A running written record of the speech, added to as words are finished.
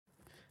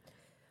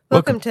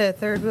Welcome to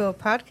Third Wheel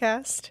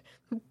Podcast.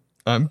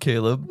 I'm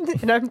Caleb.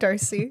 And I'm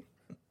Darcy.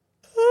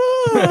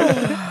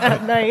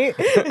 At night.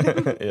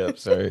 Yeah,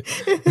 sorry.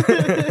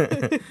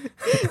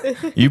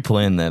 You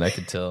planned that, I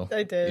could tell.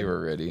 I did. You were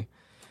ready.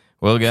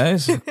 Well,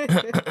 guys,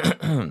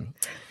 I'm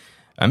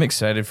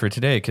excited for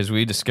today because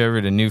we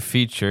discovered a new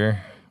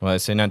feature. Well, I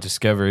say not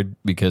discovered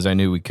because I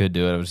knew we could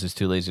do it. I was just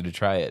too lazy to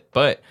try it.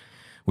 But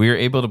we are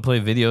able to play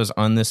videos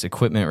on this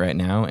equipment right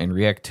now and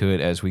react to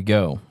it as we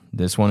go.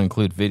 This won't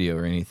include video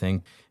or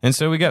anything. And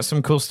so we got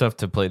some cool stuff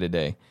to play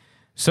today.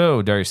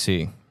 So,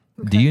 Darcy,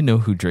 do you know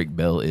who Drake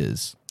Bell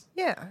is?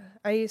 Yeah.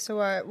 I used to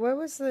watch, what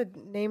was the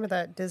name of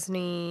that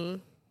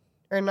Disney,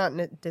 or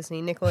not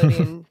Disney,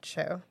 Nickelodeon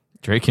show?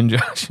 Drake and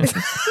Josh.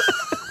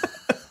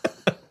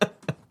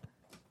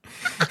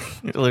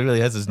 It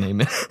literally has his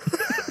name in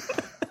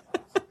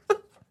it.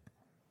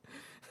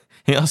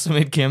 He also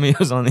made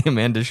cameos on the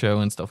Amanda Show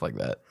and stuff like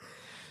that.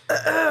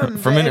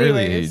 From an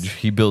early age,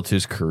 he built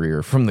his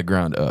career from the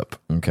ground up.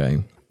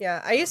 Okay. Yeah,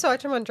 I used to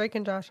watch him on Drake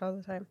and Josh all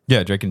the time.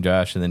 Yeah, Drake and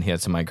Josh, and then he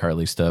had some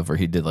iCarly stuff where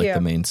he did like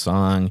the main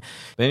song.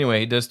 But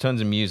anyway, he does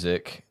tons of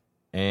music.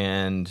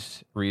 And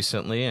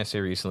recently, I say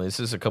recently, this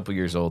is a couple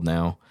years old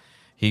now,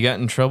 he got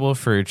in trouble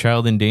for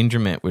child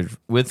endangerment,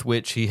 with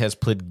which he has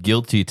pled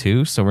guilty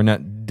to. So we're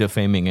not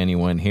defaming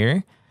anyone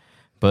here.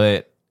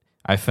 But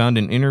I found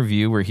an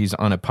interview where he's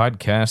on a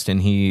podcast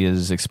and he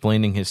is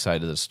explaining his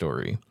side of the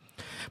story.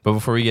 But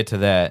before we get to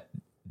that,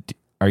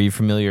 are you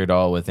familiar at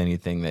all with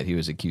anything that he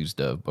was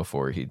accused of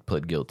before he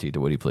pled guilty to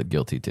what he pled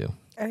guilty to?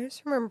 I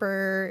just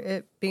remember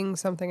it being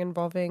something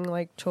involving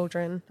like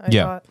children, I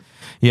thought.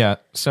 Yeah.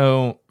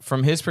 So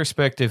from his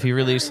perspective, he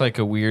released like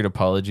a weird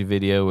apology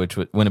video, which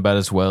went about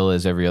as well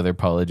as every other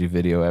apology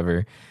video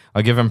ever.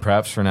 I'll give him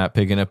props for not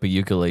picking up a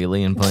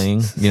ukulele and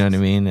playing, you know what I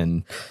mean?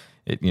 And,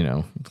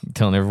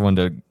 telling everyone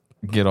to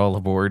get all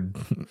aboard,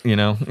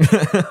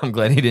 I'm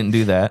glad he didn't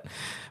do that.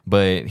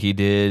 But he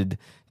did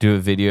do a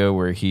video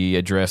where he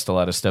addressed a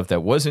lot of stuff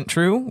that wasn't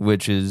true,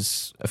 which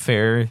is a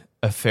fair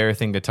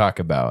thing to talk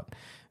about.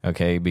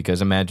 Okay,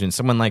 because imagine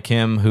someone like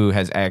him who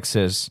has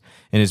access,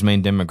 and his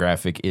main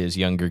demographic is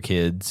younger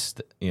kids,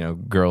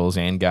 girls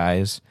and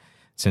guys,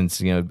 since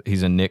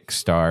he's a Nick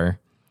star,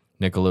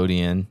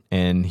 Nickelodeon,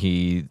 and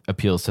he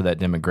appeals to that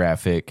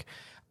demographic.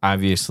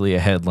 Obviously, a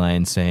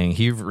headline saying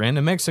he ran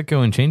to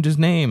Mexico and changed his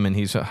name, and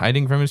he's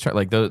hiding from his child.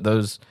 Like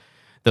those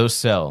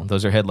sell.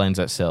 Those are headlines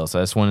that sell. So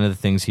that's one of the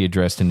things he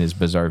addressed in his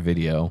bizarre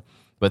video.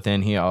 But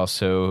then he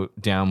also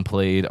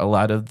downplayed a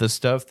lot of the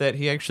stuff that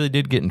he actually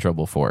did get in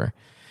trouble for.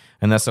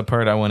 And that's the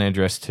part I want to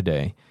address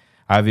today.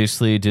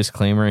 Obviously,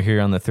 disclaimer here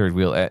on the Third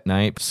Wheel at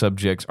Night.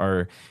 Subjects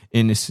are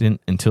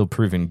innocent until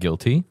proven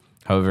guilty.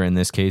 However, in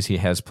this case, he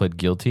has pled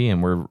guilty,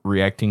 and we're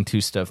reacting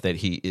to stuff that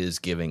he is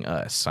giving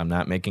us. I'm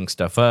not making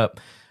stuff up.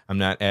 I'm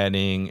not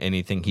adding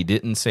anything he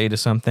didn't say to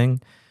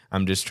something.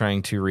 I'm just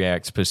trying to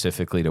react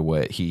specifically to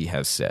what he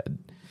has said.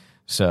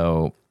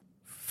 So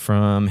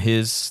from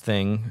his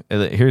thing,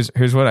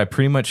 here's what I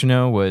pretty much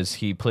know was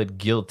he pled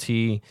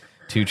guilty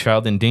to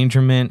child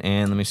endangerment,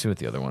 and let me see what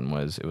the other one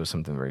was. It was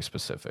something very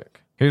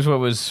specific. Here's what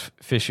was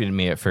fishy to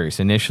me at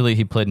first. Initially,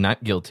 he pled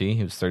not guilty.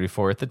 He was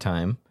 34 at the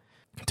time.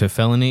 To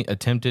felony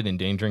attempted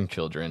endangering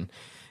children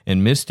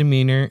and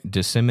misdemeanor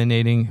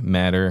disseminating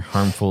matter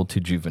harmful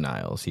to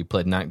juveniles. He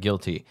pled not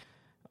guilty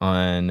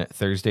on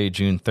Thursday,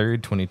 June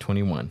 3rd,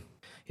 2021.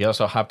 He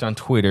also hopped on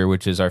Twitter,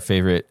 which is our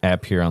favorite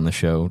app here on the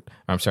show.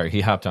 I'm sorry,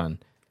 he hopped on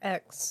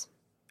X.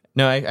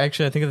 No, I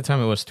think at the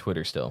time it was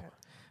Twitter still.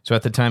 So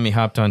at the time he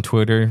hopped on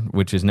Twitter,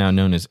 which is now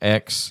known as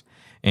X,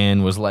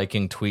 and was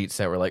liking tweets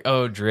that were like,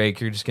 "Oh, Drake,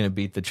 you're just going to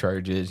beat the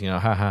charges,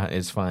 haha,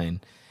 it's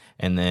fine."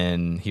 And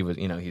then he was,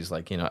 he's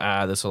like,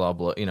 this will all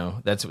blow,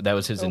 that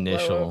was his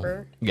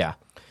initial. Yeah.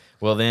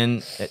 Well,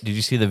 then did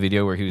you see the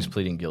video where he was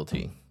pleading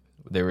guilty?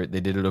 They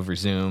did it over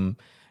Zoom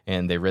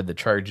and they read the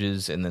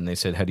charges and then they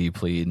said, "How do you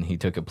plead?" And he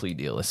took a plea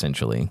deal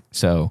essentially.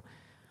 So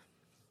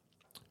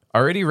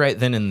already right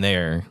then and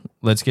there,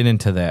 let's get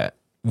into that.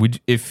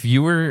 If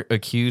you were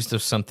accused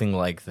of something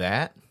like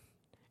that,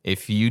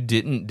 if you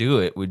didn't do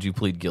it, would you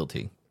plead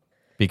guilty?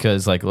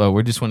 Because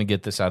we just want to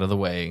get this out of the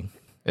way.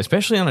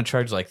 Especially on a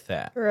charge like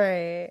that.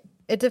 Right.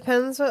 It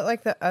depends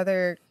what the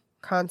other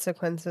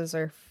consequences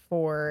are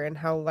for and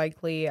how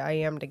likely I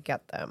am to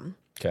get them.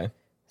 Okay.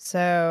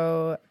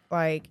 So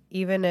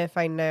even if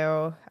I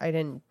know I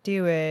didn't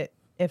do it,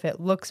 if it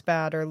looks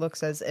bad or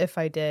looks as if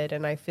I did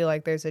and I feel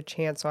like there's a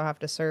chance I'll have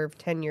to serve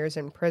 10 years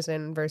in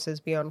prison versus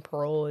be on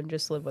parole and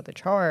just live with a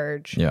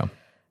charge. Yeah.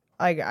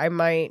 I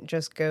might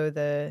just go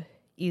the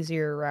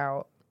easier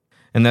route.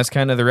 And that's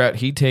kind of the route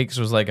he takes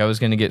was I was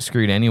going to get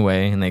screwed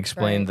anyway. And they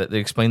explained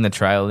the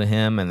trial to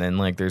him. And then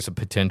there's a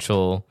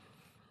potential,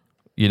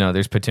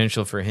 there's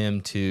potential for him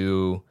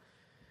to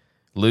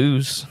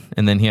lose.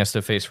 And then he has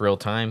to face real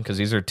time because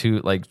these are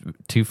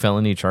two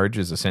felony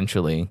charges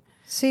essentially.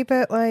 See,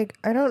 but I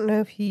don't know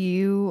if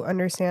you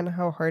understand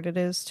how hard it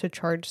is to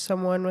charge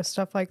someone with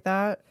stuff like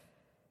that.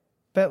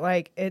 But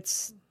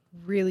it's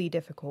really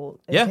difficult.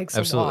 It takes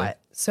absolutely. a lot.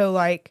 So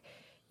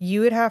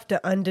you would have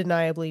to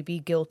undeniably be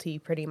guilty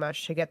pretty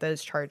much to get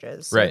those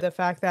charges. So Right. the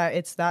fact that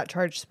it's that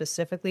charge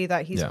specifically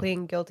that he's Yeah.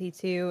 pleading guilty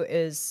to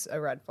is a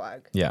red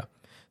flag. Yeah.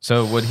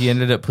 So what he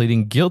ended up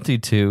pleading guilty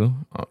to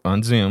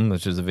on Zoom,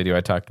 which is a video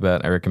I talked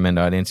about. I recommend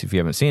audience if you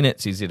haven't seen it.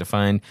 It's easy to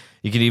find.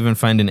 You could even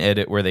find an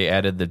edit where they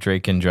added the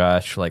Drake and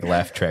Josh like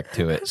laugh track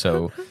to it.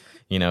 So,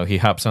 you know, he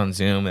hops on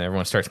Zoom and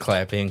everyone starts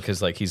clapping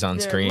because like he's on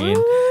screen.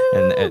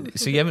 And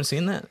so you haven't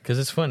seen that because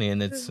it's funny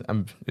and it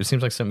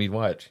seems like something you'd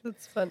watch.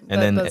 That's fun.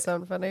 And that then- does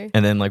sound funny.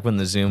 And then like when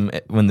the Zoom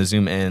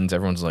ends,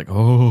 everyone's like,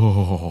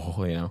 oh,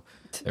 you know,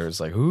 there was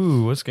like,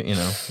 ooh, what's going, you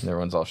know, and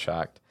everyone's all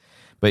shocked.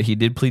 But he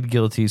did plead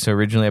guilty. So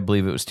originally, I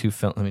believe it was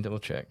let me double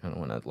check. I don't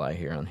want to lie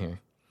here on here.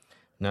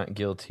 Not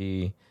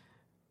guilty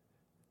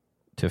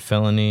to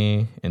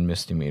felony and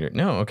misdemeanor.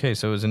 No, okay.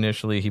 So it was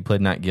initially he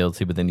pled not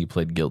guilty, but then he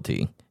pled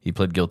guilty. He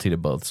pled guilty to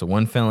both. So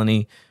 1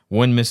 felony,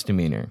 1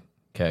 misdemeanor.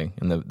 Okay,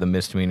 and the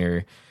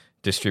misdemeanor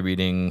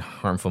distributing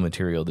harmful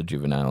material to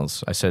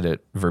juveniles. I said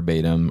it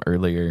verbatim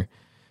earlier,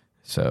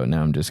 so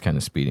now I'm just kind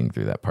of speeding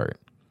through that part.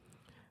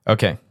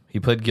 Okay, he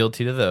pled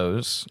guilty to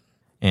those.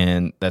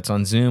 And that's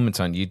on Zoom. It's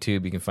on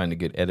YouTube. You can find a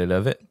good edit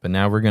of it. But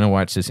now we're going to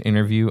watch this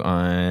interview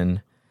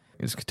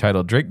it's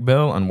titled Drake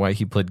Bell on Why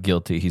He Pled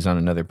Guilty. He's on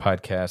another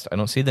podcast. I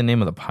don't see the name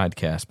of the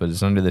podcast, but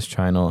it's under this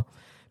channel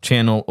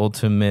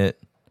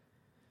Ultimate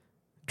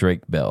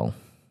Drake Bell.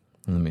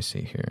 Let me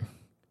see here.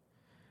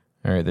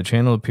 All right, the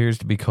channel appears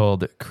to be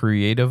called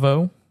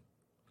Creativo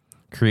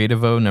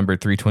number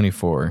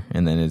 324.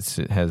 And then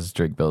it has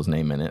Drake Bell's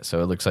name in it.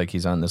 So it looks like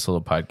he's on this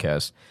little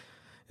podcast.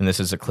 And this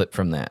is a clip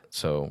from that.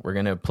 So we're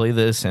going to play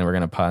this and we're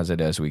going to pause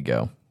it as we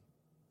go.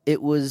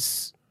 It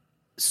was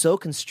so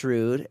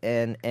construed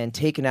and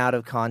taken out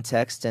of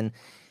context, and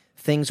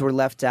things were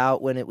left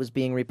out when it was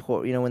being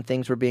when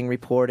things were being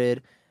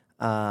reported.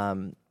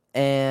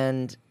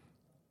 And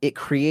it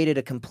created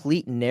a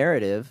complete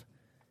narrative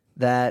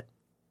that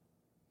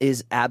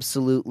is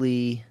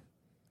absolutely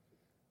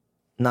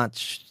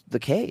not the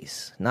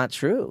case, not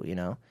true, you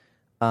know.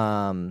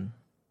 I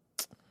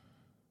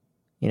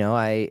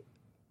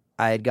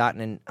had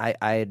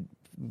I had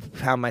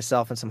found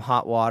myself in some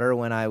hot water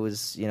when I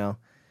was,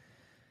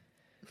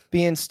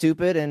 being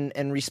stupid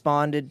and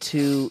responded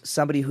to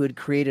somebody who had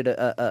created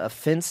a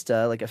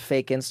Finsta, like a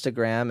fake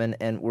Instagram,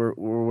 and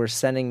were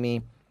sending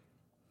me,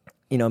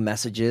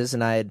 messages,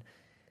 and I had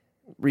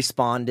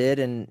responded,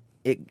 and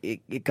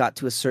it got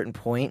to a certain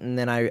point, and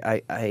then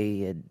I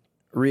had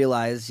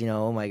realized,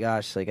 oh my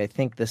gosh, like I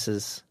think this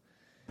is,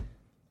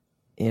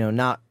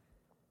 not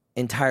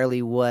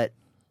entirely what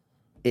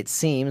it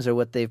seems or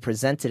what they've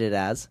presented it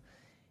as,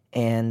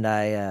 and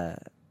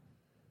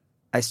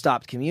I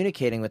stopped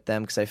communicating with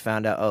them because I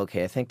found out,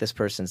 okay, I think this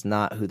person's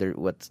not who they're.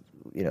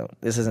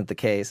 This isn't the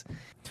case.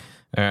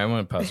 All right, I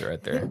want to pause it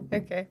right there.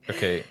 Okay.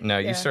 Okay, now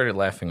you started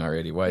laughing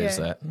already. Why is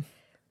that?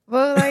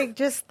 Well, like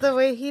just the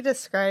way he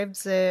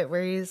describes it,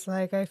 where he's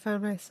like, I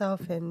found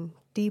myself in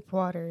deep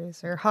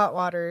waters or hot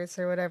waters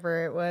or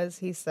whatever it was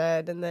he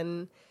said, and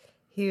then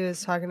he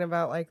was talking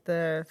about like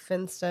the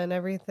Finsta and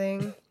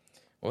everything.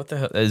 What the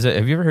hell is it?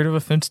 Have you ever heard of a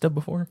Finsta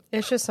before?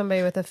 It's just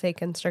somebody with a fake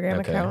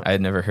Instagram account. I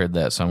had never heard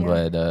that, so I'm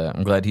glad.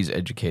 I'm glad he's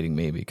educating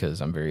me because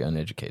I'm very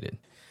uneducated.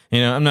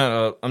 I'm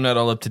not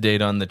all up to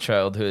date on the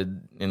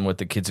childhood and what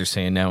the kids are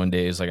saying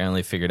nowadays. Like I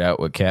only figured out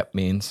what cap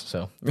means,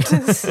 so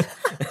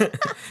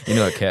you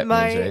know what cap means,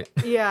 right?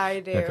 Yeah,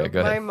 I do. Okay, go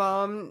ahead. My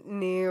mom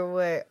knew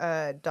what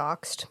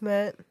doxed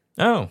meant.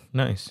 Oh,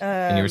 nice.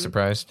 And you were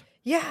surprised?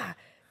 Yeah.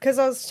 Because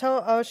I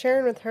was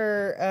sharing with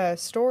her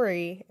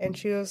story, and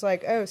she was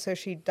like, "Oh, so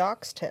she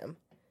doxed him."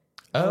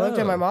 I looked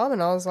at my mom,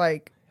 and I was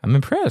like, I'm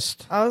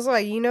impressed.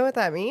 "You know what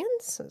that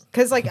means?"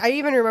 Because like I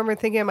even remember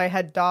thinking in my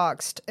head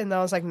doxed, and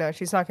I was like, "No,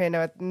 she's not gonna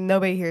know it.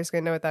 Nobody here is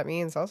gonna know what that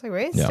means." I was like,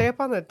 "Wait, stay up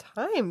on the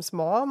times,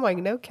 mom. Like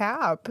no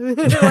cap." And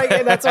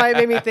that's why it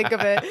made me think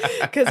of it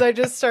because I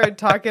just started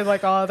talking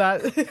like all of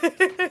that.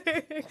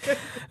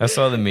 I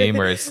saw the meme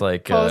where it's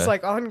like I was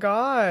like, "On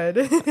God."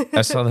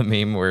 I saw the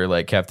meme where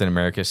like Captain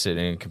America's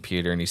sitting in a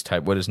computer and he's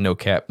typed, "What does no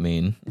cap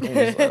mean?" And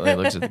he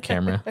looks at the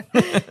camera.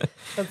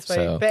 That's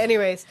funny. So- But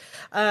anyways,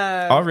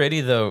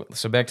 already though,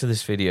 so back to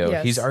this video.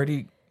 Yes.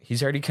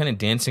 He's already kind of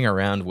dancing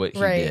around what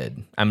he Right.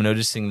 did. I'm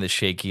noticing the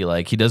shaky,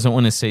 like he doesn't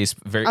want to say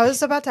very I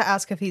was about to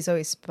ask if he's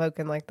always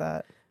spoken like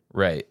that.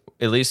 right.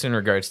 At least in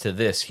regards to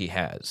this, he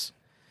has.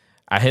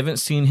 I haven't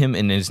seen him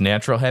in his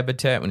natural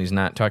habitat when he's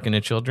not talking to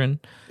children,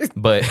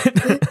 but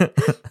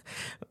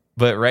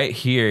but right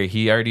here,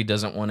 he already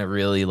doesn't want to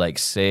really like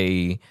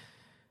say.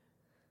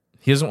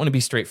 He doesn't want to be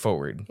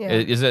straightforward.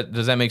 Yeah.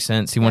 Does that make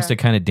sense? He wants to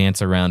kind of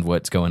dance around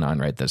what's going on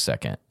right this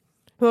second.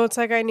 Well, it's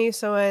like I knew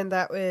someone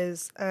that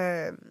was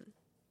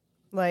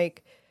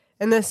like,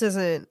 and this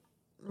isn't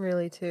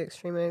really too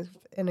extreme as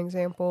an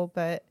example,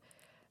 but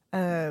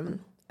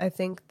I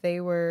think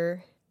they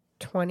were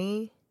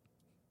 20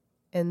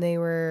 and they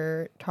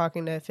were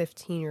talking to a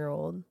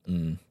 15-year-old.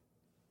 Mm.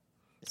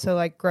 So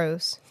like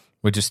gross.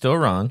 Which is still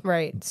wrong.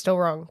 Right. Still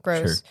wrong.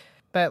 Gross. Sure.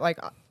 but like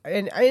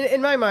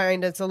in my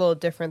mind, it's a little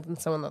different than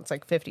someone that's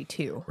like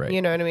 52. Right.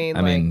 You know what I mean?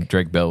 I mean,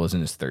 Drake Bell was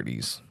in his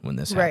 30s when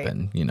this Right.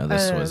 happened. You know,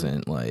 this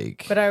wasn't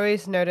like. But I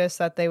always noticed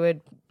that they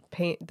would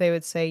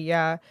say,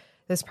 yeah,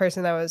 this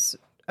person that was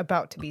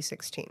about to be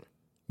 16.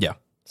 Yeah.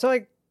 So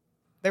like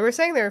they were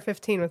saying they were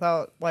 15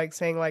 without like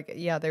saying like,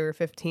 yeah, they were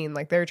 15.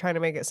 Like they were trying to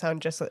make it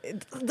sound just like,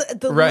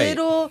 the Right.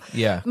 little,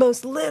 Yeah.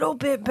 most little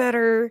bit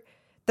better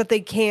that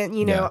they can't,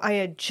 you know, Yeah. I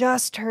had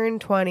just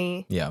turned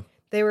 20. Yeah.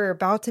 They were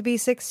about to be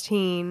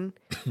 16,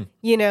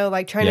 you know,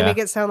 like trying to Yeah. make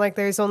it sound like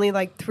there's only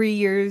like 3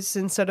 years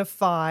instead of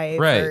 5.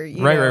 Right. Or,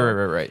 you Right.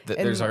 know, Right.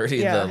 There's and, already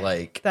yeah, the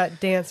like. that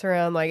dance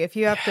around. Like if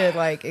you have to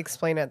like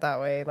explain it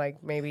that way,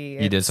 like maybe You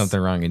did it's- something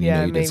wrong and you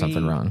know you did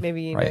something wrong.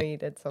 Maybe you right. know you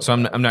did something So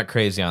wrong. I'm not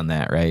crazy on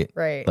that, right?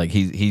 Right. Like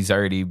he's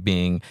already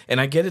being, and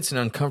I get it's an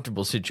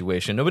uncomfortable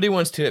situation. Nobody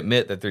wants to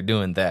admit that they're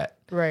doing that.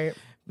 Right.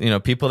 You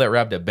know, people that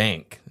robbed a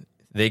bank,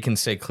 they can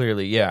say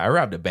clearly, yeah, I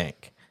robbed a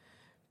bank.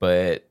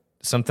 But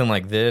something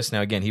like this, now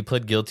again, he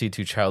pled guilty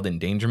to child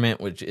endangerment,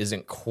 which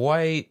isn't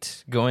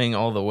quite going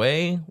all the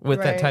way with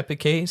that Right. type of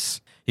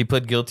case. He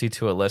pled guilty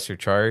to a lesser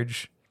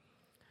charge.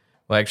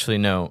 Well, actually,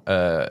 no.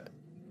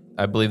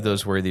 I believe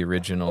those were the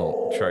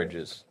original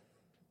charges.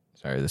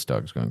 Sorry, this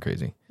dog's going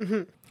crazy.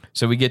 Mm-hmm.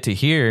 So we get to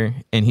here,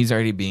 and he's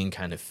already being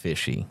kind of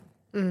fishy.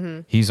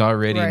 Mm-hmm. He's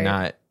already Right.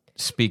 not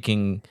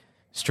speaking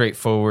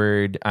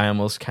straightforward. I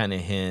almost kind of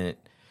hint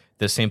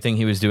the same thing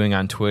he was doing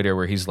on Twitter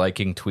where he's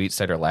liking tweets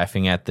that are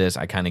laughing at this.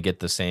 I kind of get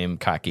the same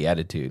cocky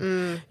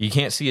attitude. You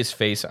can't see his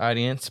face,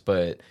 audience,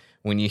 but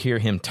when you hear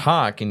him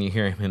talk and you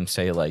hear him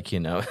say like, you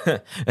know,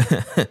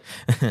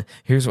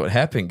 here's what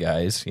happened,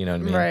 guys. You know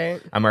what I mean?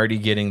 Right. I'm already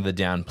getting the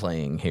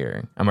downplaying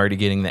here. I'm already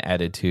getting the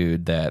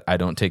attitude that I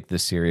don't take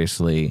this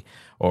seriously,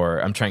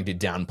 or I'm trying to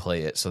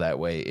downplay it so that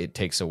way it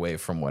takes away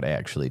from what I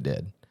actually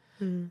did.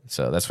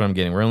 So that's what I'm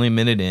getting. We're only a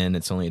minute in.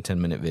 It's only a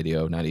 10-minute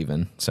video, not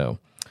even. So I'm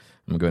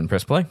going to go ahead and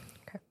press play.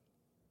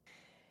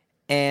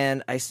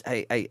 And I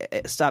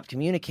stopped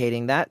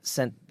communicating. That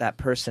sent that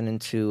person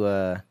into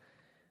a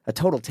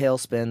total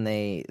tailspin.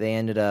 They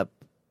ended up,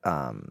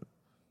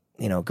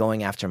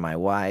 going after my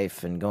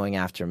wife and going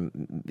after,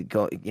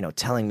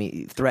 telling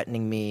me,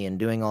 threatening me, and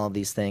doing all of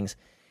these things.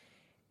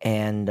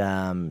 And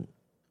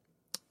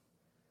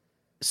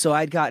so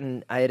I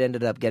had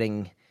ended up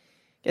getting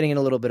in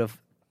a little bit of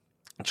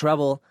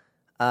trouble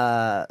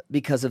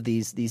because of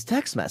these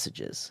text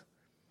messages.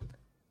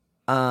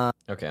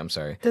 Okay, I'm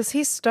sorry. Does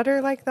he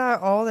stutter like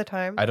that all the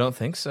time? I don't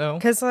think so.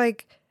 Because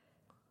like,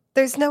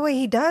 there's no way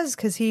he does.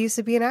 Because he used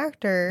to be an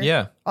actor.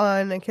 Yeah.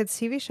 On a kids'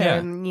 TV show, Yeah.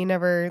 and you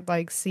never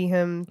like see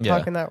him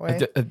talking that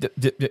way.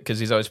 Because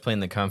he's always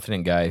playing the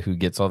confident guy who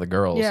gets all the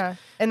girls. Yeah,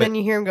 and But- then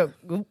you hear him go,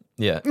 "Oop."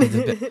 Yeah.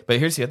 But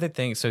here's the other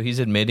thing. So he's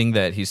admitting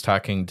that he's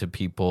talking to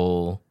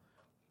people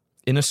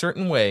in a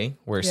certain way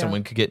where Yeah.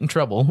 someone could get in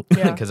trouble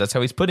Yeah. because that's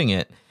how he's putting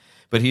it.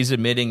 But he's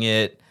admitting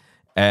it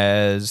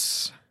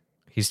as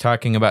he's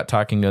talking about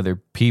talking to other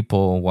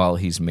people while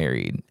he's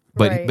married.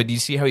 But Right. but you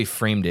see how he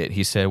framed it?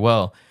 He said,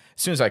 well,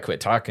 as soon as I quit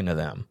talking to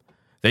them,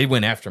 they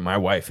went after my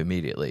wife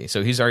immediately.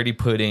 So he's already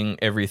putting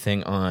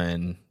everything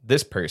on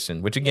this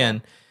person, which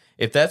again,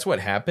 if that's what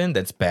happened,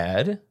 that's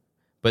bad.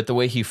 But the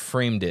way he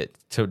framed it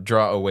to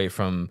draw away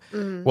from,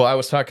 well, I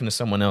was talking to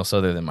someone else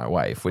other than my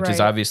wife, which is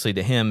Right. obviously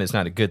to him is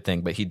not a good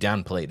thing, but he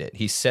downplayed it.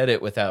 He said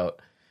it without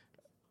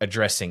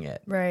addressing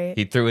it. Right.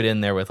 He threw it in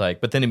there with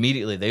like, but then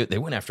immediately they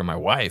went after my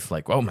wife.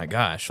 Like, oh my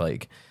gosh,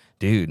 like,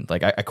 dude,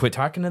 like I quit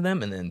talking to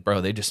them. And then, bro,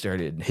 they just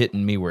started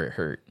hitting me where it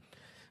hurt.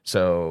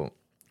 So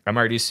I'm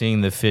already seeing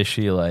the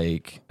fishy,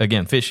 like,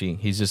 again, fishy.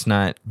 He's just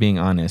not being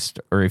honest.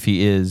 Or if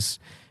he is,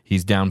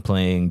 he's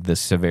downplaying the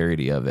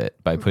severity of it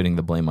by putting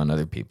the blame on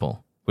other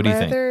people. What do you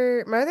think?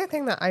 My other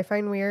thing that I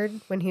find weird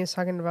when he was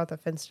talking about the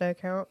Finsta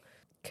account,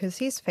 because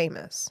he's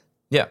famous.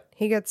 Yeah.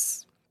 He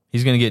gets,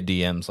 He's going to get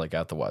DMs like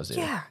out the wazoo.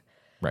 yeah.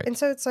 Right. And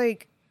so it's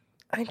like,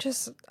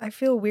 I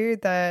feel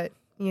weird that,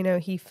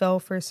 he fell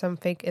for some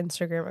fake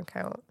Instagram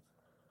account,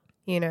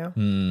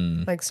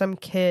 like some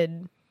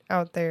kid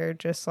out there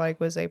just like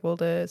was able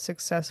to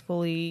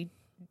successfully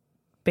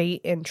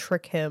bait and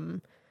trick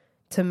him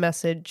to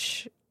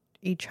message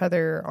each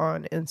other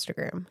on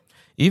Instagram.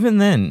 Even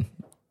then,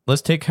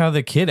 let's take how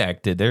the kid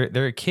acted.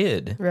 They're a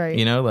kid, Right.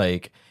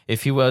 Like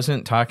if he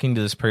wasn't talking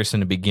to this person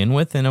to begin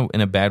with in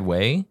a bad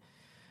way,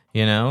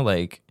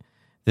 like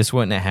this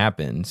wouldn't have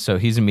happened. So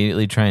he's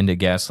immediately trying to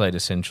gaslight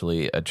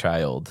essentially a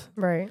child,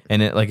 Right.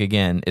 and it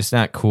again, it's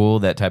not cool,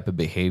 that type of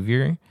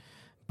behavior.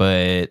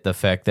 But the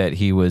fact that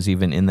he was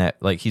even in that,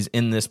 like he's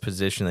in this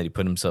position that he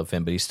put himself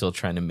in, but he's still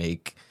trying to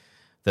make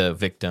the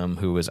victim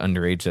who was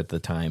underage at the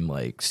time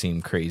like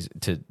seem crazy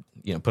to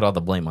put all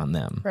the blame on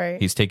them.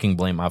 Right. He's taking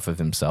blame off of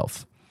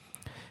himself.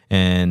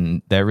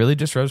 And that really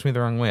just rubs me the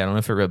wrong way. I don't know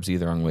if it rubs you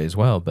the wrong way as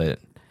well, but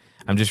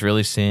I'm just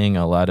really seeing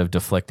a lot of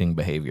deflecting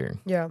behavior.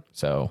 Yeah.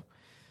 So,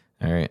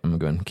 all right, I'm going to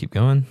go ahead and keep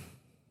going.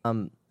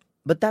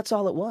 But that's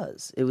all it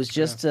was. It was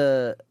just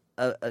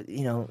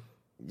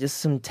just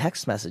some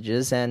text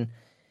messages. And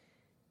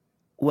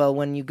Well,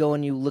 when you go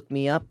and you look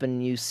me up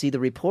and you see the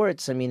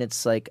reports, I mean,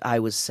 it's like I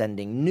was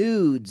sending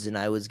nudes and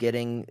I was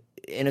getting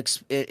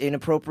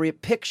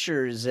inappropriate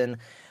pictures, and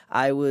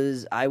I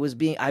was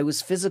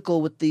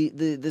physical with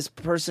this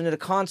person at a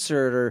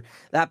concert, or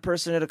that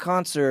person at a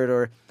concert,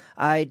 or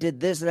I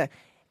did this and that,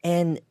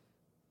 and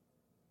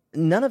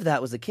none of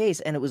that was the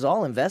case, and it was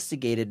all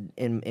investigated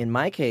in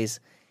my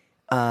case,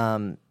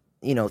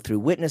 through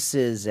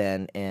witnesses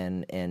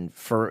and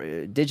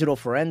for digital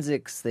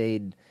forensics.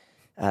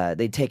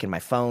 They'd taken my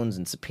phones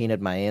and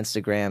subpoenaed my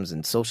Instagrams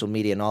and social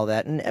media and all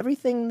that, and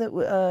everything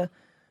that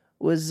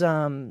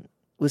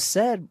was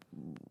said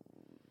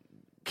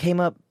came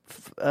up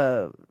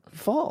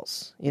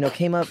false.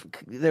 Came up.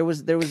 There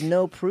was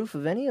no proof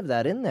of any of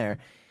that in there.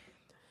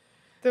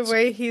 The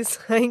way he's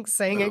like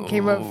saying it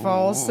came up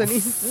false, and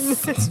he's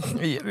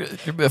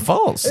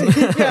false.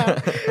 Yeah,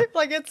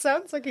 like it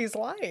sounds like he's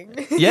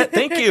lying. Yeah,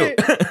 thank you.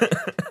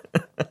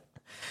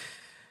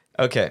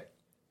 Okay.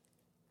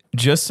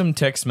 Just some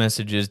text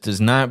messages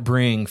does not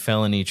bring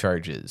felony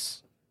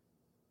charges.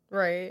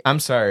 Right.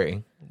 I'm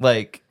sorry.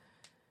 Like,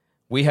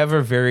 we have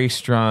a very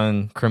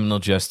strong criminal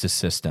justice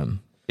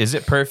system. Is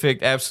it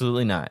perfect?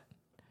 Absolutely not.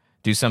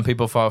 Do some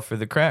people fall for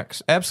the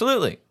cracks?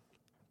 Absolutely.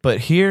 But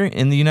here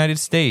in the United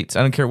States,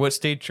 I don't care what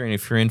state you're in,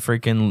 if you're in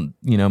freaking,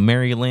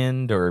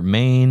 Maryland or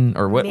Maine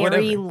or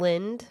whatever.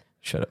 Maryland?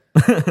 Shut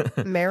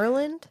up.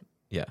 Maryland?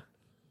 Yeah.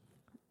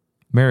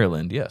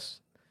 Maryland, yes.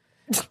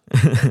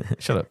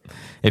 Shut up.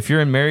 If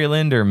you're in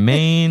Maryland or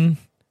Maine,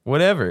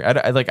 whatever,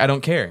 I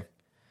don't care.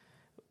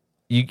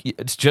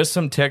 It's just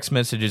some text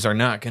messages are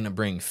not going to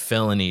bring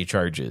felony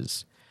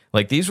charges.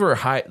 Like, these were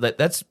high.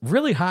 That's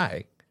really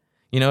high.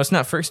 It's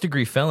not first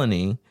degree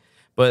felony,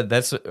 but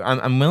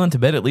I'm willing to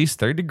bet at least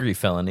third degree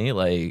felony.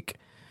 Like,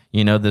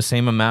 the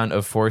same amount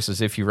of force as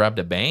if you robbed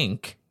a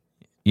bank,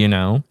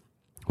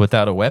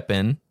 without a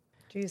weapon.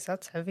 Jeez,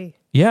 that's heavy.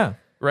 Yeah.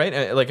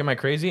 Right? Like, am I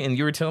crazy? And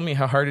you were telling me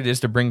how hard it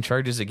is to bring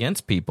charges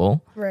against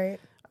people.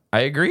 Right. I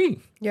agree.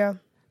 Yeah.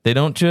 They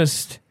don't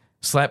just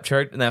slap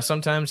charge. Now,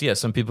 sometimes,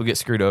 some people get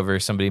screwed over.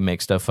 Somebody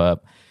makes stuff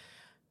up.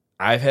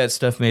 I've had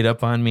stuff made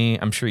up on me.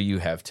 I'm sure you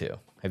have too.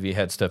 Have you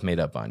had stuff made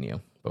up on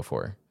you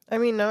before? I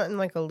mean, not in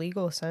like a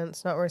legal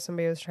sense, not where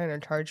somebody was trying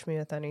to charge me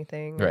with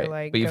anything. Right. Or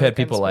like, but you've go had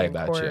people against lie me in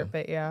about court, you.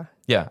 But yeah.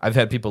 Yeah, I've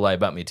had people lie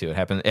about me too.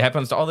 It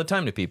happens all the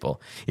time to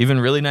people. Even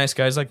really nice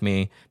guys like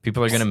me,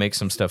 people are going to make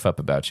some stuff up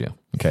about you.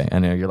 Okay, I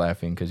know you're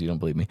laughing because you don't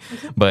believe me.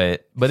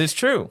 but it's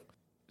true.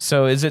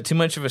 So is it too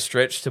much of a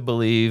stretch to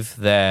believe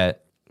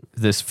that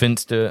this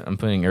Finsta, I'm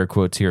putting air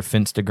quotes here,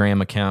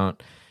 Finstagram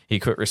account, he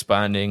quit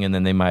responding and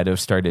then they might have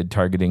started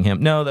targeting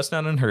him? No, that's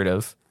not unheard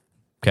of.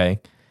 Okay.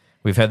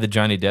 We've had the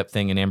Johnny Depp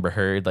thing and Amber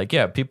Heard. Like,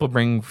 yeah, people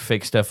bring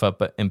fake stuff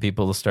up and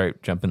people will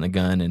start jumping the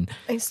gun. And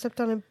I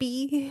stepped on a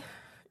bee.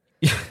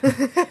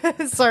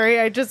 Sorry,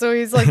 I just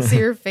always like see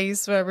her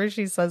face whenever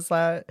she says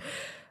that.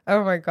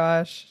 Oh my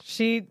gosh.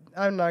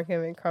 I'm not going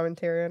to make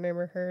commentary on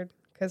Amber Heard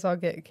because I'll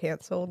get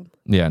canceled.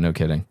 Yeah, no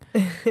kidding.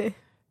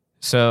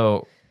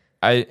 So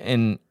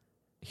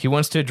he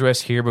wants to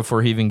address here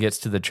before he even gets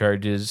to the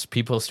charges.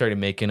 People started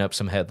making up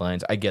some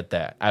headlines. I get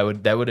that.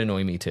 That would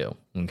annoy me too.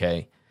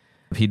 Okay.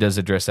 If he does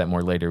address that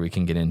more later, we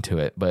can get into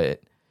it.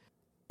 But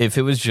if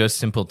it was just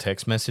simple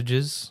text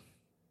messages,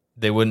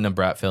 they wouldn't have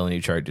brought felony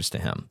charges to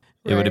him.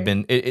 It would have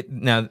been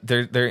now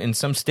they're in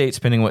some states,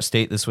 depending what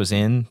state this was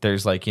in,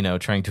 there's like,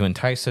 trying to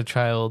entice a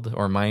child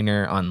or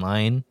minor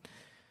online,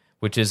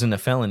 which isn't a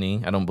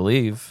felony, I don't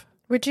believe.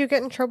 Would you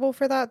get in trouble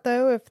for that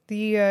though if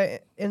the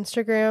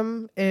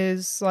Instagram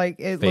is like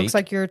it Fake? looks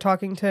like you're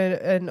talking to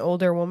an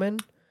older woman?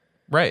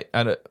 Right.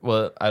 I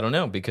don't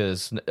know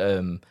because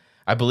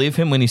I believe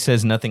him when he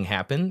says nothing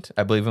happened.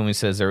 I believe him when he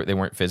says they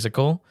weren't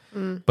physical.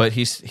 But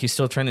he's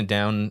still trying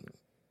to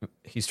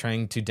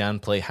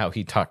downplay how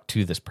he talked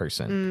to this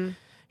person.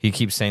 He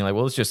keeps saying like,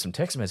 well, it's just some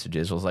text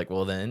messages. I was like,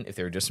 well, then if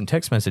they were just some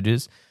text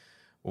messages,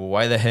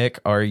 why the heck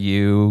are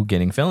you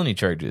getting felony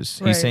charges?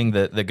 Right. He's saying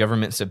that the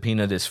government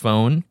subpoenaed his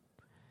phone.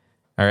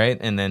 All right.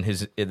 And then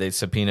they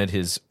subpoenaed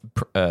his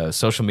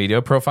social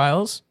media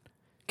profiles.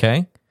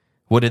 Okay.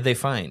 What did they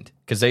find?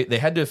 Because they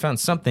had to have found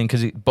something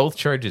because both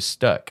charges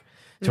stuck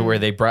to where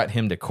they brought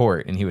him to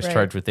court and he was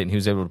charged with it and he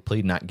was able to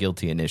plead not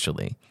guilty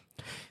initially.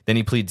 Then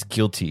he pleads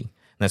guilty.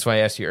 And that's why I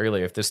asked you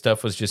earlier, if this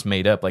stuff was just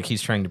made up, like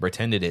he's trying to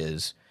pretend it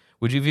is,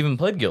 would you have even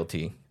pled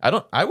guilty?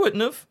 I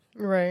wouldn't have.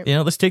 Right.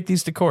 Let's take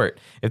these to court.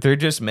 If they're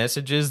just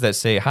messages that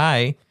say,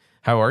 hi,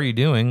 how are you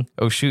doing?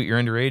 Oh, shoot, you're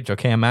underage.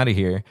 Okay, I'm out of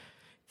here.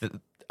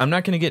 I'm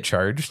not going to get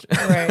charged.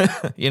 Right.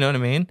 You know what I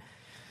mean?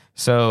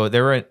 So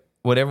there were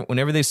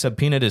whenever they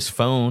subpoenaed his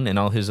phone and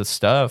all his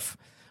stuff,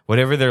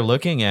 whatever they're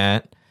looking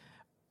at,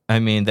 I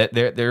mean, that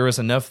there was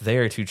enough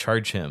there to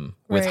charge him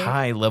with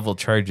high level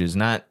charges,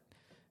 not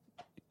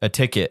a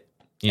ticket.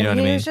 You know what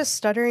I mean? He was just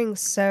stuttering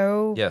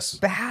so Yes.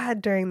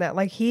 bad during that.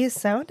 Like he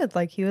sounded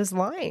like he was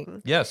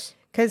lying. Yes.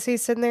 Because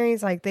he's sitting there,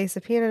 he's like, they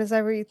subpoenaed us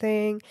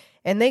everything,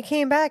 and they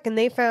came back and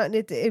they found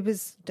it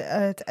was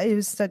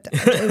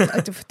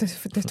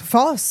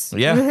false.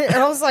 Yeah. And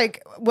I was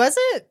like, was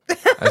it?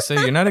 I say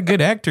you're not a good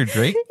actor,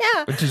 Drake.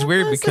 Yeah. Which is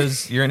weird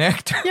because you're an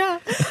actor. Yeah.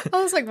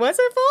 I was like, was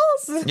it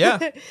false?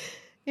 Yeah.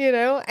 You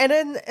know, and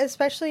then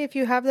especially if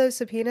you have those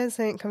subpoenas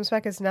and it comes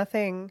back as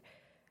nothing,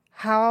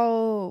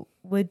 how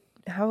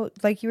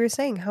like you were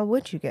saying, how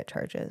would you get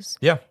charges?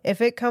 Yeah.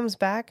 If it comes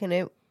back and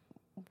it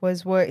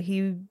was what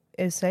he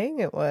is saying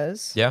it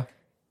was. Yeah.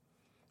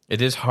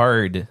 It is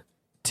hard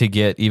to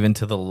get even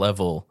to the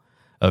level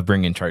of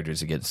bringing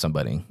charges against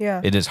somebody.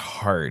 Yeah. It is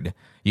hard.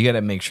 You got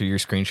to make sure you're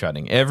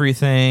screenshotting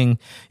everything.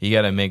 You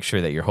got to make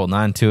sure that you're holding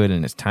on to it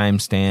and it's time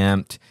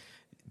stamped.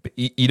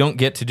 You don't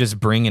get to just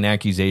bring an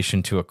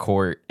accusation to a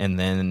court and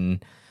then,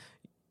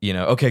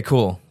 okay,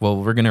 cool.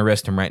 Well, we're going to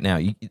arrest him right now.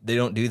 They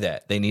don't do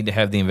that. They need to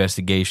have the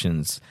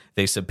investigations.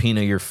 They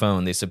subpoena your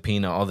phone. They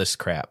subpoena all this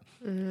crap.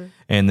 Mm-hmm.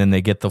 And then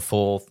they get the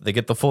full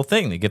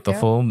thing. They get the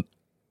full,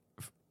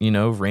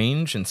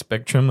 range and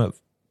spectrum of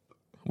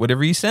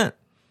whatever you sent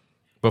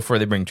before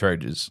they bring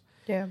charges.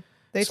 Yeah.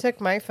 They took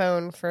my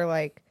phone for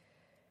I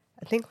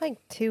think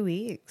 2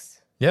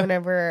 weeks. Yeah.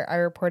 Whenever I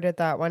reported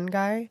that one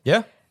guy.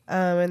 Yeah.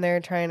 And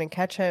they're trying to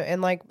catch him.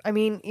 And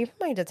even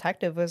my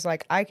detective was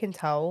like, I can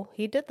tell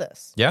he did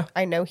this. Yeah.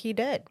 I know he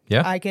did.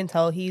 Yeah. I can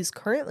tell he's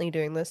currently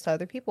doing this to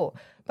other people.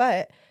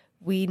 But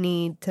we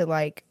need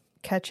to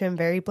catch him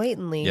very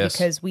blatantly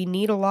because we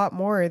need a lot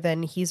more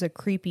than he's a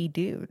creepy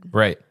dude.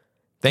 Right.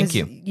 Thank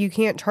you. You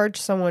can't charge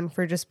someone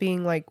for just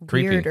being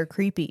weird or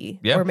creepy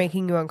or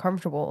making you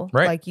uncomfortable.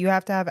 Right. You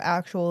have to have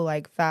actual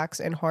facts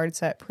and hard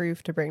set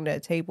proof to bring to the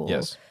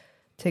table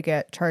to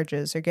get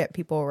charges or get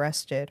people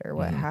arrested or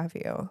what have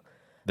you.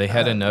 They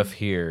had enough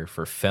here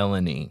for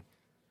felony.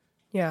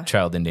 Yeah.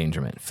 Child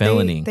endangerment.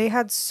 Felony. They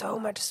had so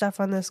much stuff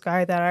on this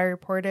guy that I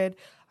reported.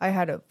 I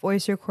had a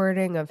voice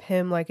recording of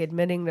him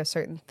admitting to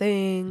certain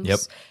things. Yep.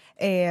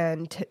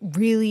 And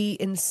really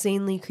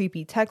insanely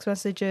creepy text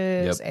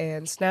messages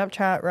and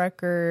Snapchat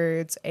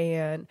records.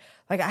 And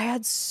I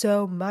had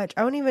so much.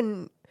 I don't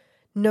even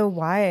know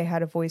why I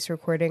had a voice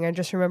recording. I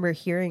just remember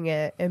hearing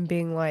it and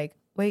being like,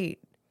 wait,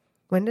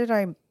 when did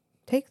I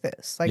take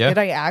this? Did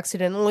I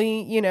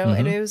accidentally,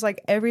 And it was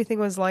everything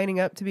was lining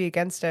up to be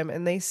against him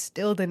and they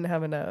still didn't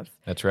have enough.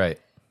 That's right.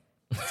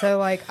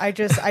 So I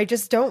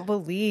just don't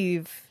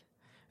believe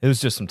it was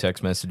just some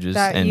text messages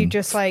that and you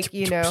just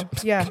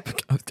yeah.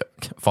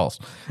 False.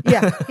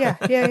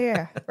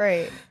 Yeah.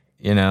 Right.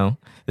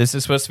 This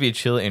is supposed to be a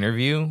chill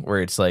interview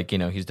where it's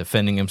he's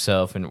defending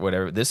himself and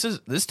whatever. This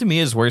to me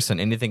is worse than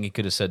anything he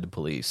could have said to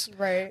police.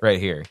 Right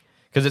here.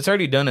 Because it's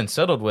already done and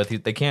settled with.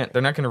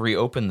 They're not going to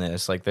reopen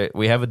this.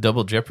 We have a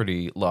double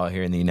jeopardy law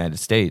here in the United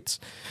States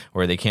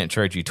where they can't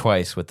charge you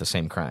twice with the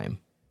same crime.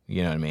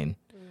 You know what I mean?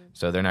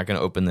 So they're not going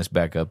to open this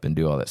back up and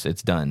do all this.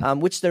 It's done.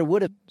 Which there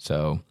would have.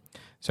 So,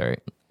 sorry.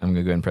 I'm going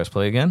to go ahead and press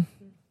play again.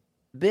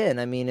 Been.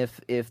 I mean,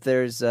 if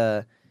there's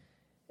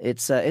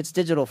it's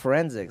digital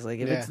forensics.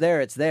 If it's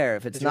there, it's there.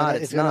 If it's not,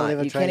 it's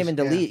not. You can't even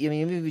delete. I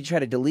mean, if you try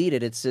to delete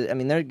it,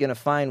 they're going to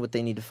find what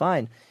they need to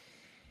find.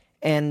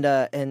 And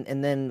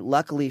then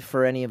luckily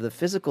for any of the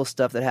physical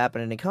stuff that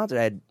happened in Encounter,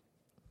 I had,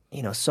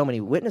 so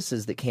many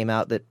witnesses that came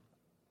out that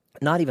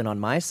not even on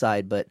my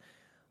side, but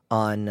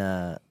on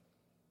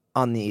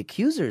the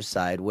accuser's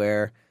side,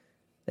 where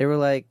they were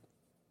like,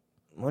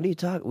 what are you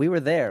talking? We were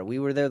there. We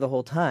were there the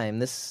whole time.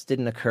 This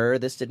didn't occur.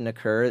 This didn't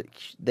occur.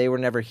 They were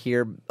never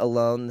here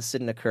alone. This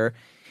didn't occur.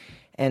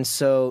 And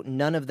so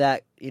none of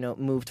that,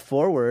 moved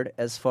forward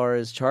as far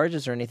as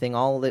charges or anything.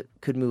 All that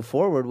could move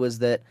forward was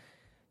that,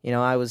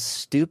 I was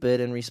stupid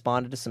and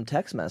responded to some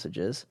text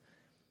messages.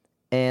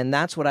 And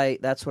that's what I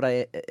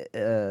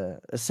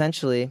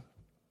essentially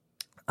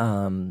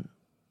ended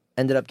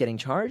up getting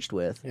charged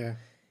with. Yeah.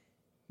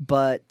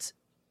 But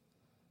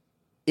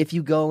if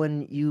you go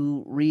and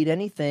you read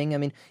anything, I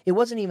mean, it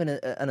wasn't even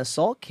an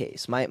assault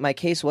case. My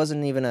case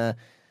wasn't even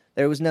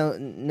there was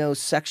no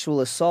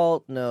sexual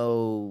assault,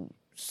 no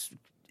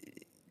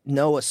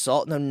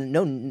assault,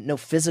 no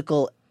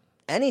physical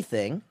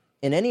anything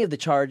in any of the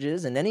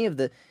charges and any of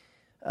the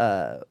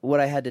what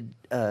I had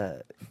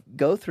to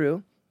go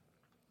through.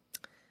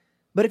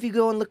 But if you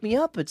go and look me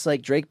up, it's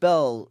Drake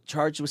Bell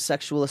charged with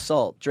sexual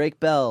assault. Drake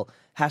Bell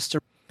has to.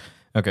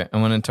 Okay, I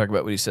want to talk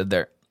about what he said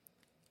there.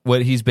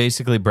 What he's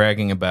basically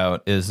bragging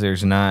about is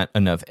there's not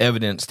enough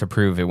evidence to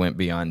prove it went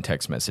beyond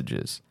text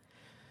messages.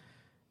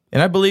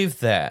 And I believe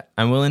that.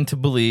 I'm willing to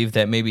believe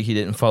that maybe he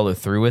didn't follow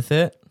through with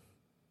it.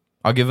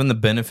 I'll give him the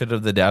benefit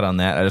of the doubt on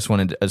that. I just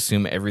wanted to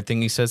assume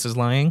everything he says is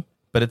lying.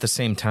 But at the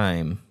same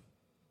time,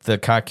 the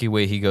cocky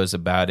way he goes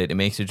about it, it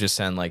makes it just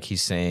sound like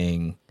he's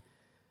saying,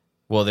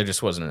 well, there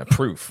just wasn't enough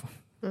proof.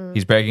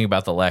 He's bragging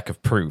about the lack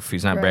of proof.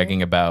 He's not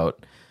bragging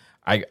about,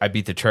 I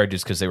beat the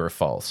charges because they were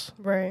false.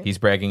 Right. He's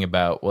bragging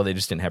about, well, they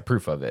just didn't have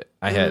proof of it.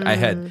 I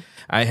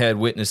had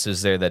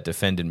witnesses there that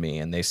defended me,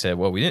 and they said,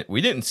 well,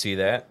 we didn't see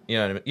that. You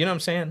know what I'm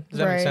saying? Does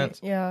that make sense?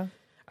 Yeah.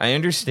 I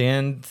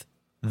understand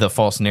the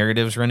false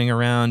narratives running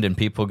around and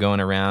people going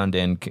around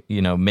and,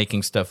 you know,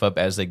 making stuff up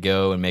as they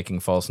go and making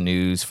false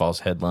news,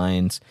 false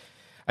headlines.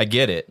 I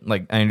get it.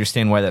 Like, I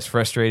understand why that's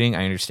frustrating.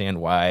 I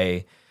understand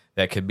why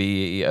that could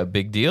be a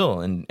big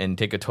deal and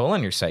take a toll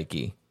on your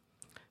psyche.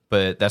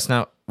 But that's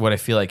not what I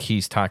feel like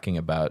he's talking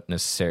about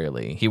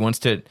necessarily.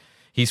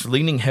 He's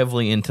leaning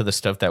heavily into the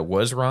stuff that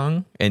was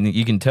wrong. And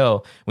you can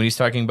tell when he's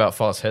talking about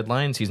false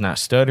headlines, he's not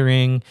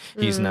stuttering.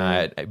 He's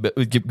not, but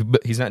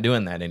he's not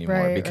doing that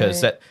anymore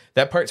because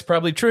that part's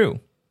probably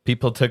true.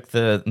 People took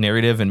the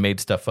narrative and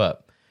made stuff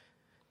up.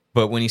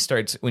 But when you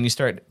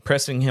start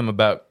pressing him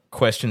about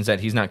questions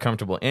that he's not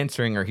comfortable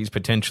answering or he's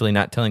potentially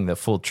not telling the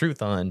full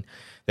truth on,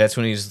 that's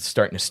when he's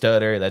starting to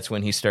stutter. That's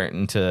when he's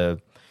starting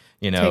to,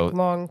 you know, take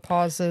long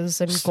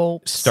pauses and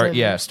gulps. Start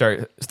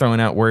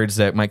throwing out words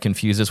that might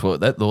confuse us. Well,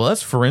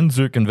 that's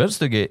forensic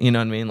investigate. You know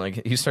what I mean?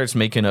 Like, he starts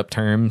making up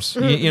terms.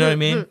 You know what I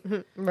mean?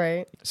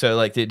 Right. So,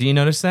 like, do you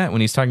notice that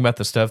when he's talking about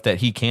the stuff that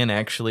he can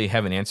actually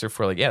have an answer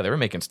for? Like, yeah, they were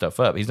making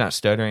stuff up. He's not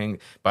stuttering.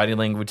 Body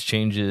language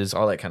changes.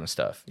 All that kind of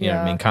stuff. You know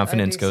what I mean?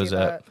 Confidence goes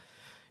up.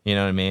 You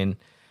know what I mean?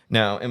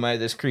 Now, am I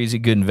this crazy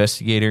good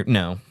investigator?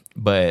 No,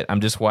 but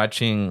I'm just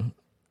watching.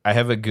 I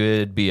have a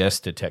good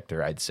BS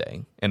detector, I'd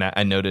say. And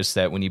I noticed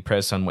that when you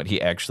press on what he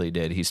actually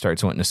did, he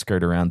starts wanting to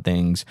skirt around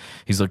things.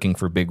 He's looking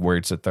for big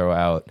words to throw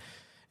out.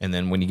 And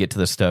then when you get to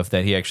the stuff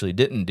that he actually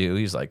didn't do,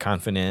 he's like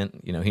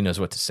confident, you know, he knows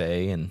what to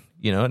say. And,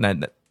 you know,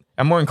 and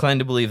I'm more inclined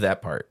to believe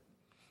that part.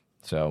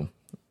 So,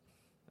 do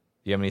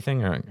you have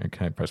anything or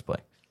can I press play?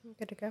 I'm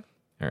good to go.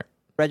 All right.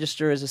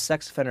 Register as a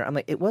sex offender. I'm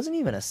like, it wasn't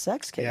even a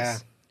sex case. Yeah.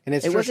 And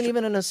it wasn't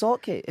even an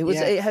assault case. It was.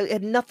 Yeah. It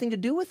had nothing to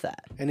do with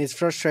that. And it's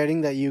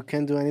frustrating that you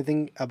can't do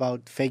anything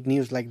about fake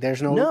news. Like,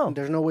 there's no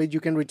way you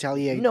can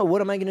retaliate. No,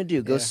 what am I going to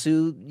do? Go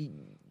sue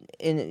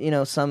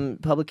in some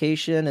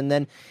publication, and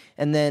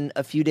then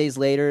a few days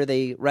later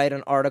they write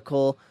an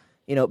article,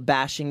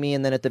 bashing me,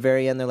 and then at the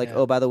very end they're like,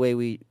 oh, by the way,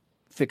 we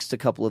fixed a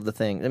couple of the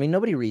things. I mean,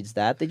 nobody reads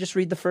that. They just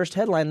read the first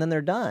headline, and then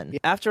they're done. Yeah.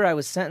 After I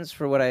was sentenced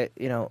for what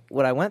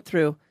I went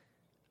through,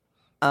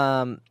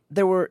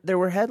 there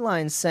were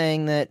headlines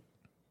saying that,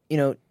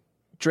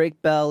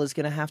 Drake Bell is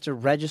going to have to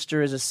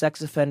register as a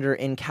sex offender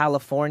in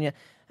California.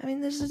 I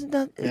mean, this is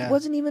not. Yeah. It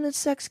wasn't even a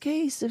sex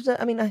case.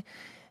 I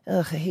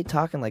hate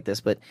talking like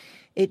this, but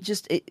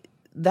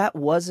that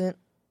wasn't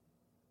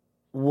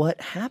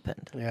what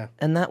happened. Yeah,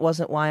 and that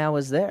wasn't why I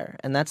was there,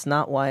 and that's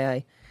not why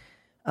I,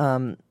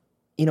 and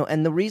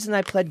the reason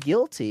I pled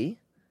guilty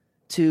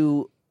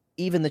to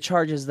even the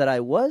charges that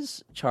I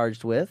was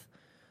charged with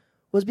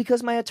was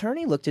because my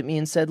attorney looked at me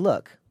and said,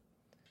 "Look,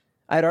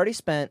 I'd already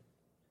spent,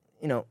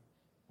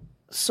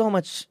 so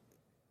much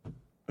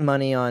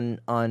money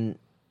on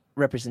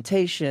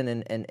representation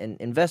and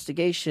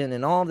investigation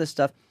and all this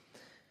stuff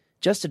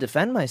just to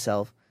defend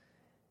myself."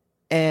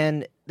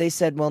 And they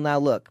said, well, now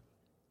look,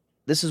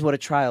 this is what a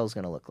trial is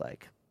going to look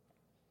like.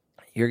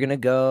 You're going to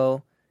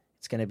go,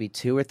 it's going to be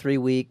 2 or 3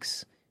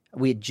 weeks.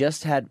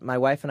 My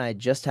wife and I had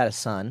just had a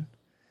son.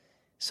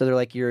 So they're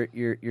like,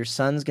 your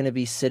son's going to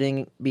be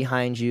sitting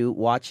behind you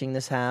watching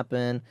this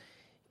happen,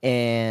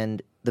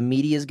 and the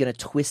media is going to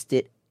twist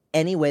it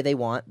any way they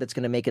want that's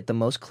going to make it the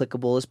most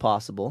clickable as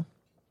possible.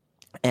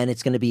 And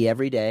it's going to be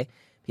every day.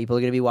 People are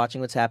going to be watching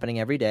what's happening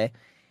every day.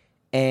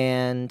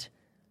 And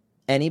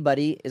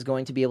anybody is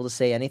going to be able to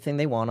say anything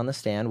they want on the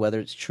stand, whether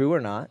it's true or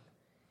not.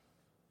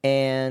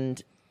 And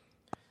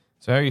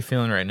so how are you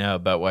feeling right now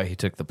about why he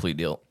took the plea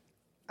deal?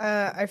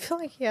 I feel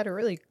like he had a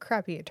really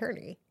crappy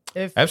attorney.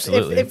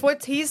 Absolutely. If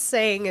what he's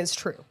saying is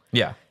true.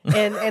 Yeah.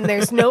 and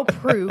there's no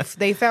proof.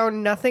 They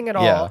found nothing at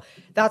all.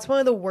 That's one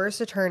of the worst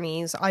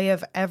attorneys I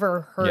have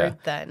ever heard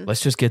then.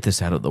 Let's just get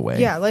this out of the way.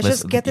 Yeah, let's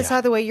just get this out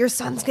of the way. Your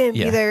son's going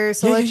to be there,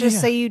 so let's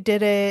just say you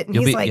did it. And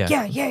he's like,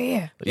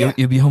 yeah.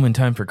 You'll be home in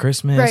time for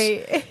Christmas.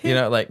 Right.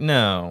 Like,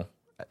 no.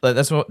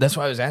 That's why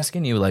I was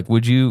asking you, like,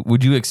 would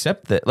you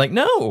accept that? Like,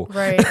 no.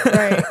 Right.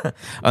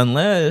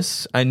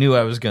 Unless I knew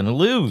I was going to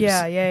lose.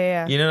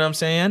 Yeah. You know what I'm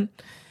saying?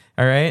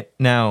 All right.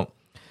 Now,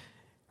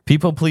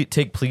 people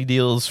take plea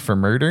deals for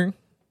murder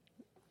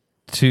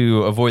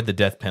to avoid the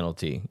death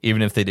penalty,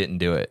 even if they didn't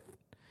do it.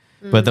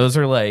 But those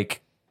are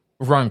like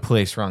wrong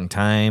place, wrong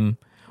time.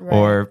 Right.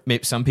 Or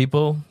maybe some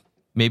people,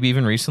 maybe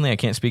even recently, I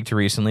can't speak to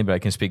recently, but I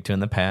can speak to in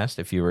the past.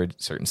 If you were a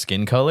certain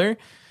skin color,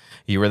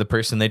 you were the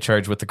person they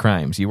charged with the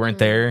crimes. You weren't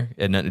there.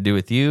 It had nothing to do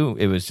with you.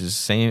 It was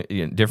just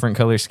different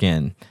color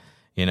skin.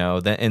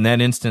 That in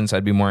that instance,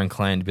 I'd be more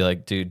inclined to be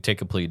like, dude,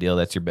 take a plea deal.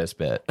 That's your best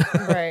bet.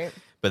 Right.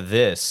 But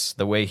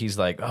the way he's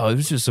like, oh, it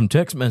was just some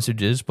text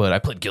messages, but I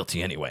pled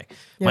guilty anyway.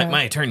 Yeah.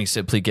 My attorney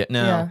said plead guilty.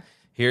 No,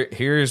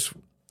 here's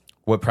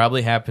what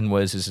probably happened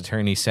was his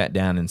attorney sat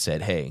down and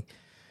said, hey,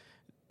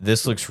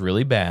 this looks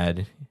really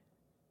bad.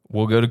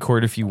 We'll go to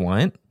court if you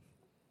want.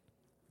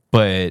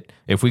 But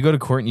if we go to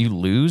court and you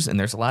lose and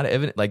there's a lot of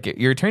evidence, like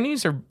your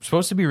attorneys are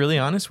supposed to be really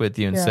honest with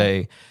you and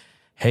say,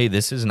 hey,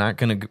 this is not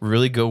going to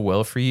really go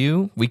well for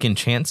you. We can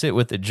chance it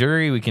with the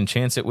jury. We can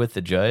chance it with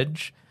the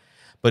judge.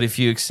 But if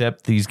you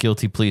accept these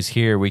guilty pleas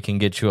here, we can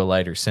get you a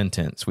lighter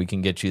sentence. We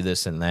can get you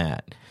this and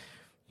that.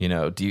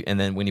 And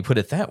then when you put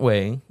it that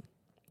way,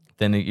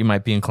 then you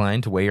might be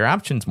inclined to weigh your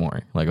options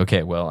more. Like,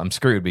 okay, well, I'm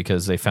screwed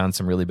because they found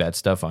some really bad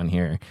stuff on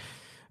here.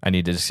 I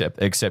need to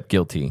accept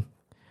guilty.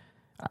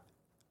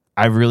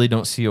 I really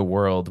don't see a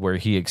world where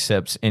he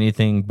accepts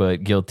anything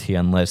but guilty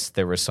unless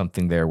there was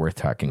something there worth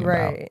talking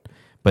about.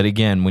 But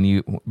again, when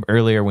you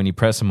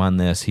press him on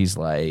this, he's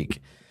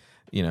like,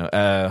 and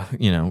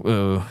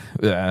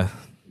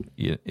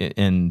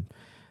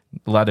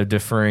a lot of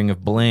deferring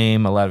of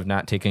blame, a lot of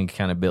not taking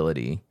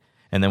accountability.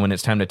 And then when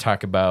it's time to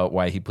talk about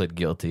why he pled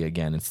guilty,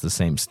 again, it's the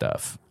same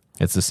stuff.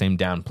 It's the same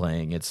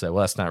downplaying. It's well,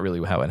 that's not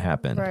really how it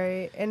happened.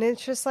 Right. And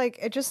it's just like,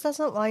 it just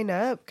doesn't line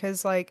up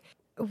because like,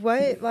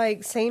 what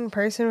like sane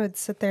person would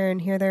sit there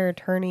and hear their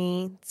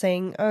attorney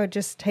saying, oh,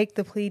 just take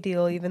the plea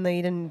deal even though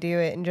you didn't do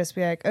it, and just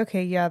be like,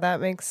 okay, yeah,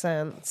 that makes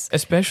sense.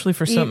 Especially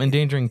for something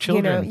endangering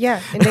children.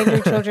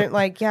 Endangering children.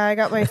 Like, yeah, I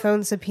got my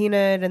phone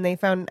subpoenaed and they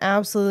found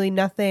absolutely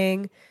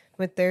nothing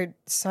with their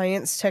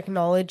science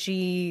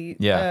technology,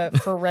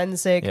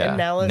 forensic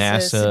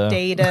analysis NASA.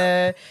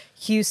 Data,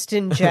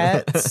 Houston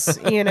Jets,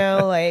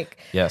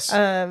 Yes.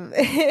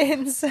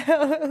 And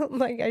so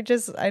like,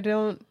 I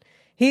don't.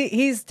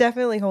 He's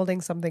definitely holding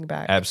something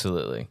back.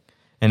 Absolutely.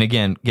 And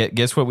again,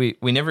 guess what? We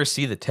never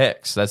see the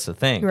text. That's the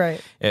thing.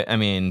 Right. I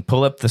mean,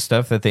 pull up the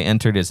stuff that they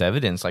entered as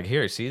evidence. Like,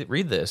 here,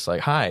 read this.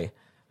 Like, hi,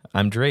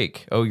 I'm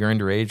Drake. Oh, you're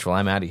underage? Well,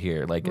 I'm out of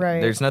here. Like,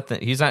 There's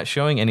nothing. He's not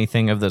showing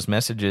anything of those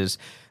messages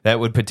that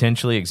would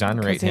potentially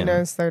exonerate him. He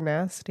knows they're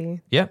nasty.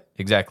 Yeah,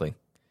 exactly.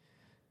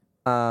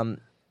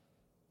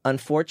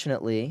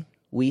 Unfortunately,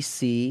 we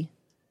see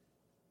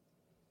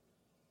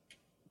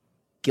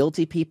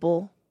guilty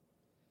people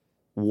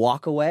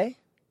walk away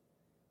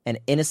and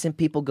innocent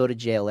people go to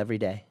jail every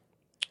day.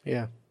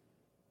 Yeah.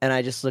 And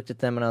I just looked at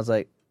them and I was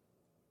like,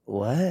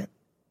 what?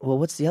 Well,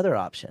 what's the other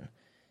option?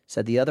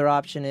 Said the other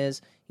option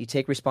is you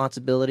take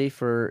responsibility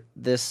for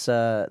this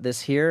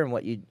here and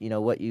what you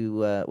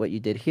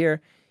did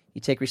here.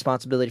 You take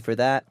responsibility for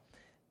that,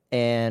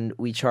 and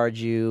we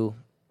charge you.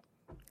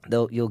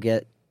 You'll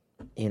get,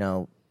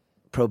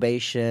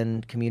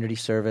 probation, community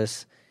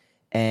service,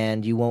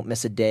 and you won't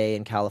miss a day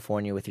in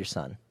California with your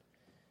son.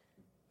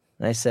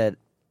 And I said,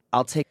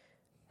 I'll take.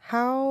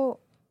 How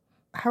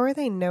are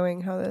they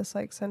knowing how this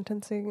like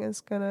sentencing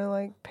is gonna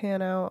like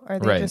pan out? Are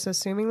they just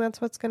assuming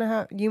that's what's gonna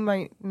happen? You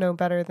might know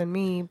better than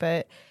me,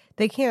 but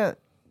they can't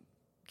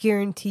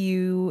guarantee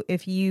you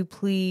if you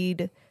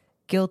plead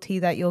guilty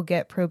that you'll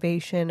get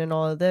probation and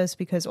all of this,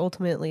 because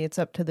ultimately it's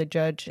up to the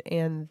judge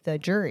and the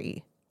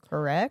jury,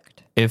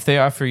 correct? If they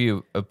offer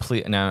you a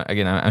plea, now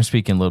again, I'm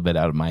speaking a little bit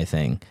out of my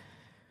thing.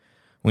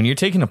 When you're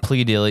taking a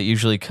plea deal, it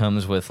usually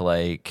comes with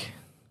like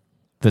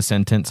the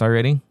sentence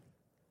already.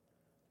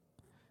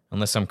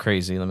 Unless I'm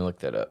crazy. Let me look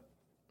that up.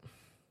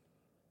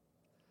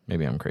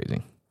 Maybe I'm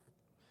crazy.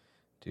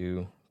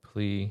 Do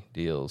plea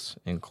deals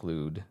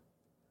include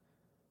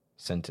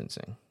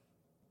sentencing?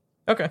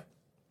 Okay.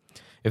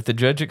 If the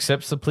judge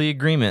accepts the plea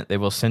agreement, they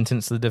will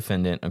sentence the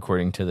defendant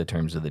according to the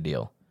terms of the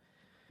deal.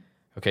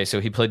 Okay, so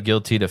he pled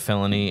guilty to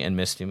felony and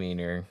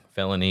misdemeanor,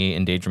 felony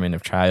endangerment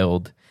of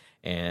child,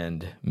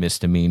 and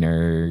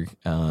misdemeanor,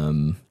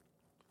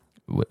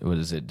 what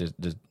is it?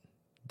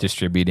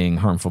 Distributing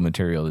harmful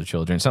material to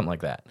children, something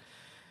like that.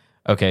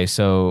 Okay,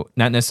 so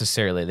not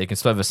necessarily. They can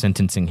still have a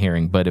sentencing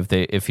hearing, but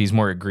if he's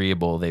more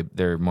agreeable,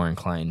 they're more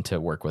inclined to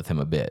work with him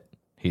a bit.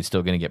 He's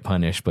still going to get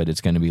punished, but it's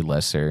going to be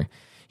lesser.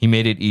 He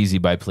made it easy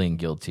by pleading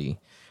guilty.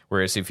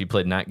 Whereas if he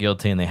pled not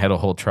guilty and they had a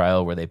whole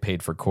trial where they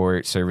paid for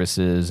court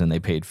services and they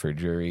paid for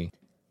jury,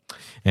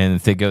 and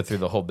if they go through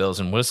the whole bells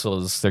and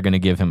whistles, they're going to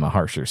give him a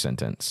harsher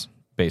sentence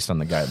based on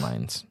the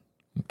guidelines.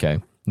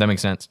 Okay? That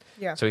makes sense?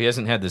 Yeah. So he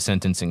hasn't had the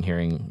sentencing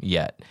hearing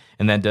yet.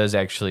 And that does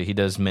actually, he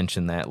does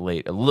mention that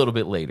a little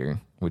bit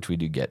later, which we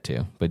do get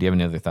to. But do you have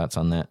any other thoughts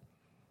on that?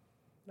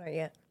 Not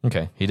yet.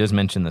 Okay. He does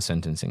mention the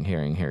sentencing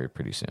hearing here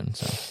pretty soon.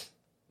 So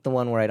the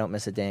one where I don't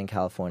miss a day in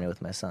California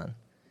with my son.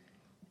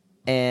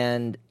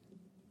 And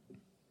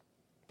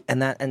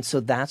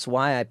so that's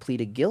why I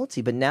pleaded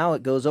guilty. But now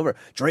it goes over.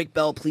 Drake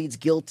Bell pleads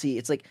guilty.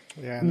 It's like,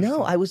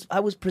 no, I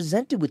was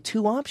presented with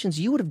two options.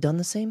 You would have done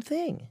the same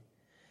thing,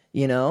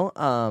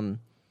 And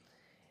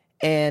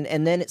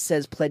then it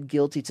says pled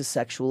guilty to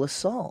sexual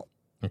assault.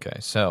 Okay,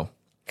 so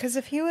because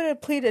if he would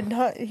have pleaded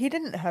not, he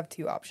didn't have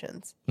two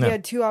options. No. He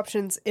had two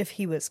options if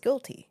he was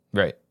guilty.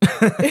 Right.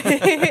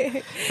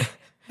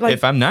 Like,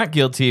 if I'm not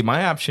guilty,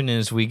 my option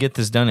is we get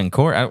this done in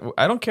court.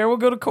 I don't care. We'll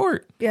go to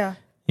court. Yeah.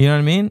 You know what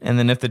I mean? And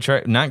then if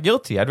the not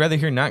guilty, I'd rather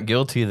hear not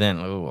guilty than,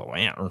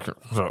 I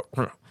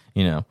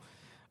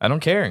don't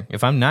care.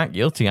 If I'm not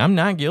guilty, I'm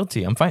not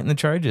guilty. I'm fighting the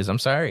charges. I'm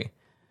sorry.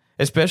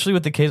 Especially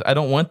with the case, I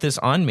don't want this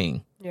on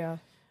me. Yeah.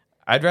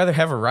 I'd rather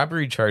have a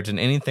robbery charge than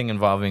anything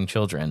involving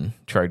children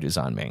charges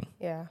on me.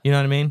 Yeah. You know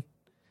what I mean?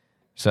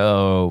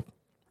 So,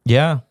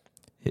 yeah.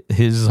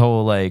 His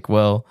whole I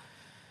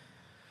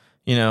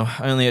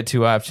only had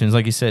two options.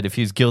 Like you said, if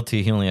he's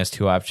guilty, he only has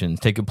two options.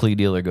 Take a plea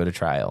deal or go to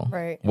trial.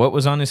 Right. What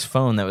was on his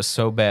phone that was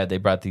so bad they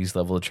brought these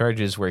level of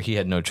charges where he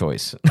had no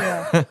choice?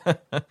 Yeah.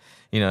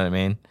 You know what I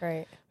mean?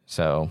 Right.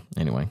 So,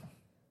 anyway.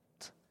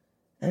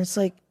 And it's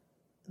like,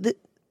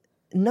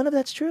 none of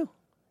that's true.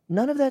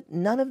 None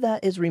of that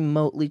is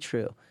remotely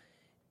true.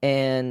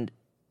 And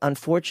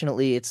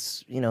unfortunately,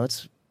 it's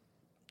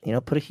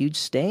put a huge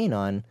stain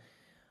on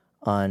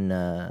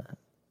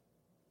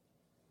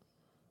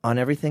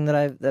everything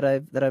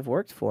that I've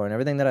worked for and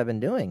everything that I've been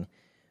doing.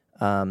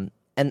 And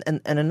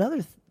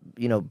another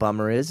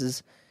bummer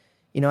is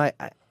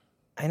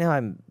I know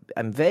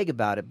I'm vague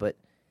about it, but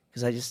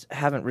because I just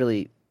haven't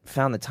really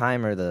found the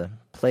time or the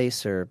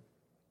place or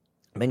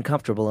been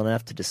comfortable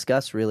enough to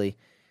discuss really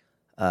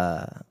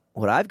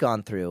what I've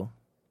gone through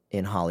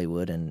in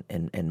Hollywood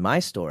and my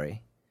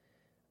story.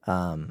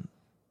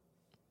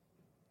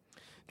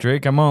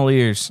 Drake, I'm all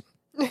ears.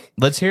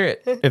 Let's hear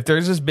it. If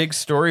there's this big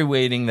story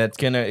waiting that's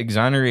going to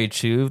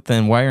exonerate you,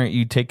 then why aren't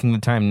you taking the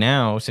time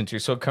now, since you're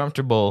so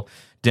comfortable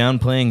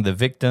downplaying the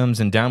victims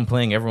and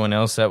downplaying everyone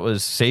else that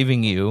was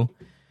saving you?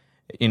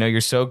 You know,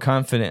 you're so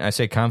confident. I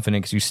say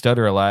confident because you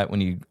stutter a lot when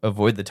you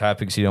avoid the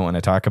topics you don't want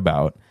to talk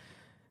about.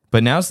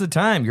 But now's the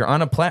time. You're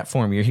on a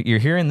platform. You're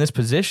here in this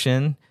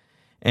position,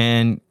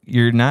 and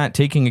you're not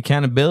taking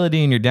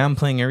accountability, and you're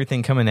downplaying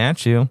everything coming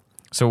at you.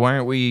 So why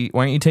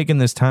aren't you taking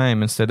this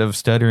time instead of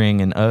stuttering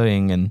and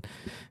and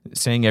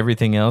saying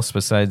everything else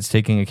besides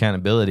taking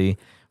accountability?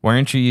 Why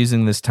aren't you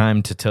using this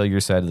time to tell your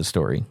side of the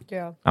story?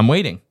 Yeah. I'm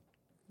waiting.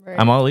 Right.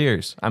 I'm all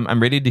ears.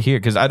 I'm ready to hear,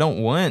 because I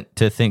don't want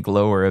to think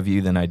lower of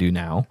you than I do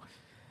now.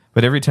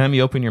 But every time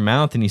you open your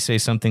mouth and you say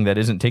something that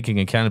isn't taking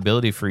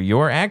accountability for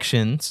your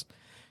actions,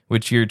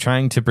 which you're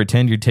trying to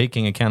pretend you're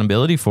taking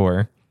accountability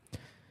for,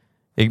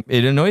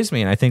 it annoys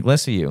me, and I think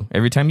less of you.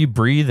 Every time you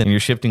breathe and you're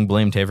shifting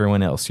blame to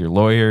everyone else, your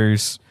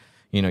lawyers,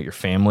 your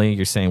family,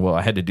 you're saying, well,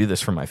 I had to do this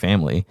for my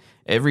family.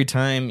 Every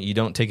time you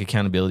don't take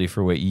accountability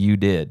for what you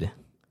did,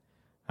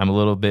 I'm a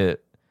little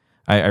bit,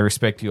 I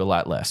respect you a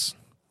lot less.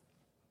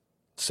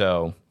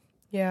 So.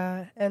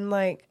 Yeah,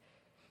 and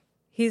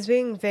he's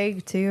being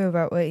vague too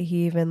about what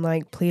he even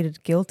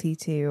pleaded guilty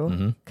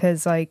to.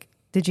 Because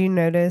did you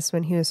notice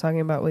when he was talking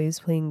about what he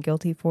was pleading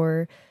guilty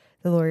for?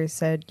 The lawyer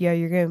said, yeah,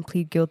 you're going to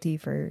plead guilty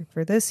for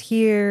this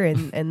here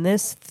and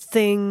this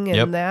thing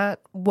and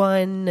that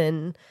one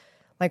and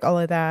all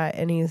of that.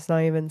 And he's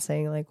not even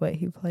saying what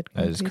he pled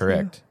guilty to. That is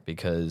correct,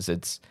 because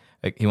it's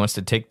he wants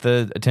to take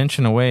the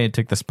attention away,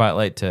 take the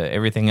spotlight to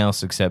everything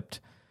else except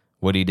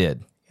what he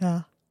did.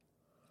 Yeah.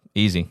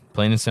 Easy,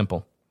 plain and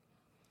simple.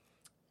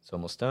 It's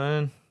almost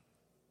done.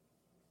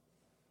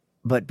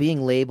 But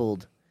being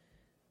labeled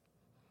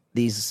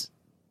these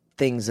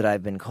things that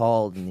I've been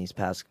called in these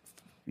past,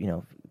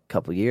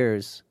 couple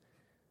years,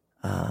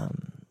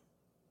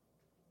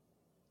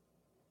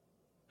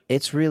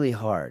 it's really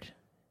hard.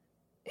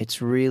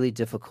 It's really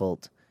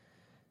difficult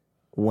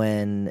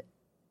when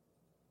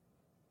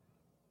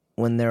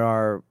there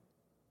are,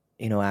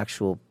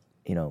 actual,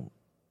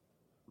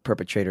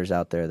 perpetrators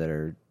out there that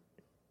are,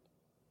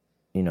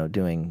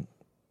 doing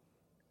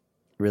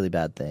really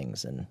bad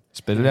things and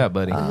spit it out,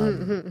 buddy.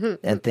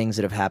 And things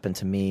that have happened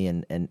to me,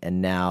 and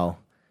now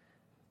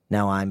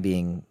I'm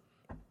being,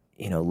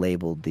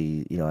 labeled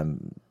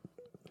I'm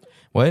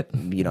what?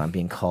 I'm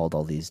being called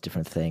all these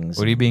different things.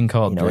 What are you being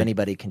called?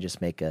 Anybody can just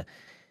make a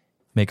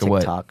what?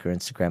 TikTok or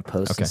Instagram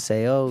post and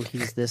say, "Oh,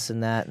 he's this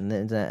and that,"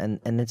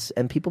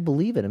 and people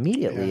believe it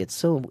immediately. Yeah. It's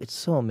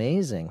so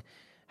amazing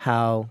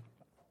how,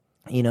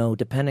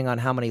 depending on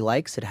how many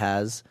likes it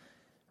has,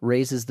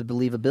 raises the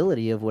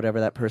believability of whatever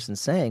that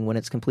person's saying when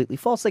it's completely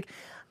false. Like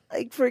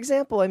for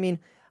example,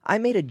 I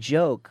made a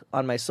joke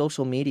on my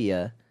social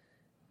media,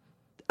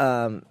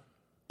 and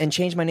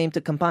changed my name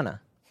to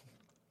Campana.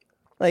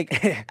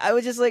 I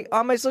was just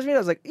on my social media, I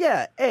was like,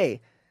 yeah,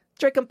 hey,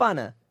 Drake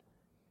Campana.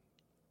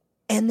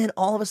 And then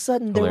all of a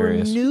sudden, there were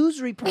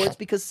news reports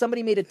because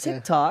somebody made a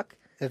TikTok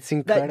That's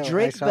incredible. that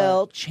Drake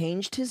Bell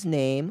changed his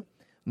name,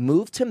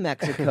 moved to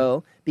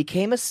Mexico,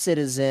 became a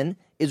citizen,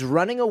 is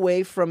running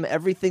away from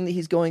everything that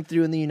he's going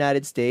through in the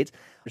United States.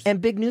 And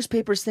big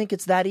newspapers think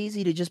it's that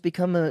easy to just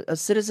become a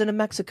citizen of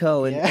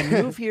Mexico and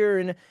move here.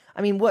 And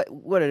what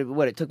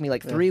it took me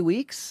 3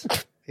 weeks.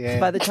 Yeah.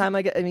 By the time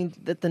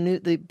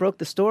they broke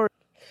the story.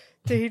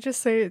 Did he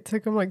just say it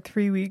took him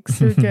 3 weeks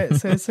to get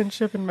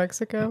citizenship in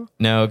Mexico?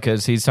 No,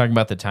 because he's talking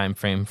about the time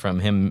frame from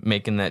him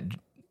making that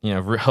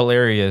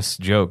hilarious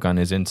joke on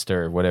his Insta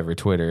or whatever,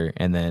 Twitter,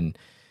 and then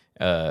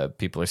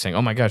people are saying,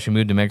 "Oh my gosh, he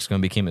moved to Mexico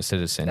and became a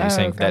citizen." He's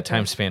saying that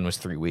time span was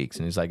 3 weeks,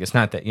 and he's like, "It's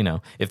not that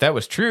if that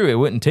was true, it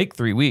wouldn't take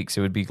 3 weeks.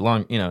 It would be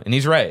long, And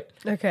he's right.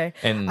 Okay,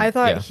 and I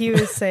thought he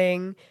was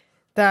saying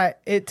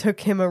that it took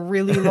him a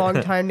really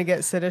long time to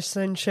get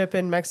citizenship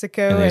in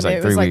Mexico, and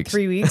it was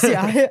 3 weeks.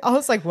 Yeah, I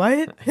was like,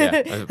 what?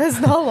 Yeah. That's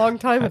not a long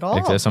time at all.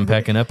 I guess I'm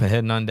packing up and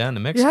heading on down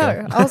to Mexico.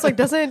 Yeah, I was like,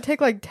 doesn't it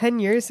take 10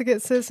 years to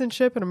get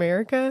citizenship in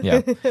America?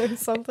 Yeah.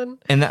 Something.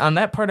 And on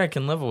that part, I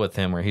can level with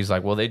him, where he's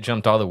like, well, they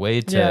jumped all the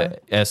way to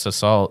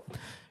assault,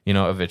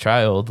 of a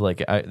child.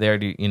 They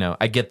already,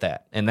 I get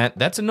that. And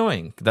that's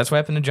annoying. That's what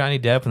happened to Johnny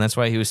Depp, and that's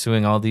why he was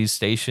suing all these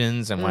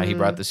stations and why he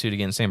brought the suit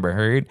against Amber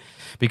Heard,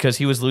 because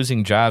he was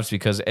losing jobs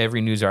because every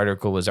news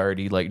article was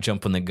already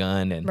jumping the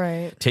gun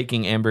and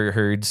taking Amber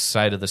Heard's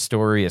side of the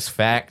story as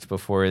fact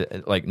before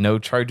no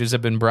charges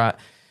have been brought.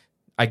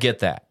 I get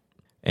that.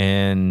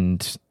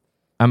 And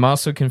I'm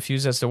also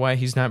confused as to why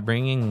he's not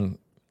bringing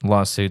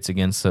lawsuits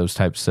against those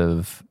types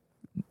of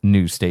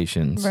news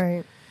stations.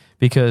 Right.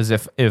 Because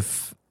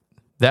if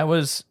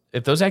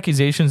those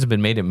accusations have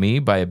been made at me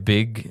by a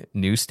big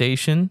news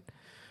station,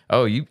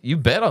 oh, you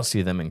bet I'll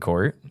see them in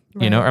court.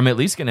 Right. You know, I'm at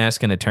least going to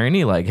ask an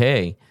attorney, like,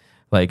 hey,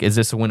 like, is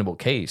this a winnable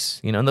case?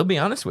 You know, and they'll be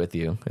honest with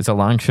you. It's a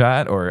long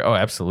shot, or, oh,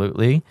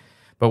 absolutely.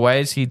 But why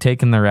is he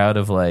taking the route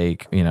of,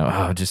 like, you know,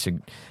 oh, just,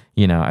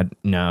 you know,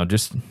 no,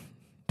 just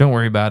don't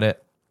worry about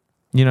it.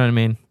 You know what I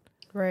mean?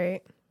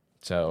 Right.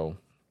 So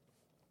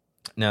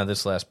now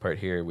this last part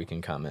here we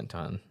can comment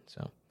on.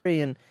 So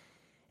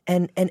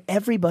and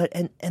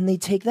everybody and they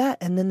take that,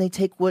 and then they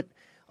take what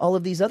all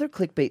of these other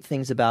clickbait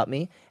things about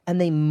me, and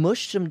they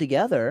mush them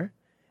together,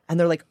 and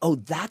they're like, oh,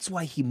 that's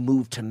why he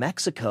moved to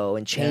Mexico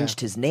and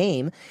changed his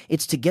name.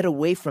 It's to get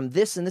away from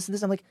this and this and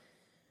this. I'm like,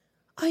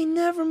 I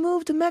never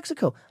moved to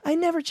Mexico. I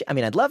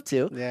mean, I'd love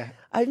to. Yeah.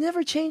 I've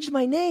never changed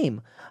my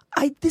name.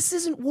 This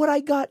isn't what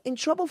I got in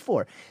trouble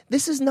for. I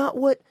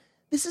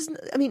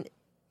mean,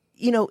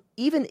 you know,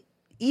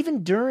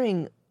 even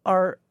during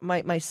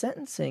my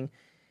sentencing,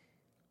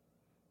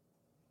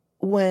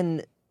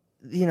 when,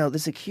 you know,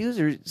 this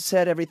accuser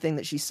said everything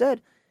that she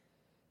said,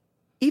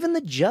 even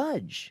the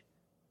judge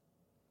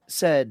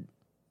said,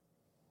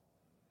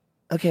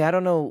 okay, I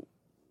don't know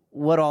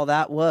what all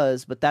that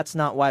was, but that's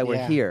not why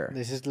we're here.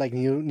 This is like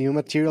new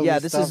material. Yeah,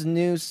 this is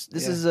new.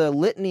 This is a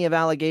litany of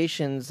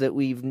allegations that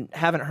we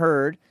haven't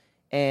heard,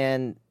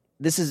 and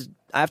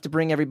I have to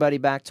bring everybody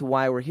back to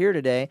why we're here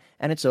today,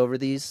 and it's over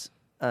these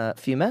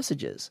few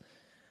messages.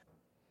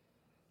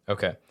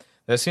 Okay.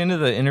 That's the end of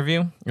the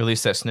interview, or at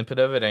least that snippet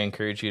of it. I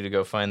encourage you to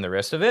go find the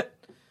rest of it.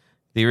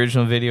 The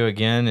original video,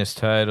 again, is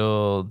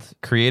titled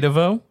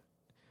Creativo,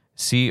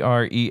 Creativo,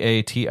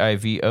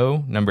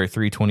 number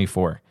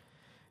 324,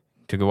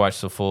 to go watch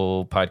the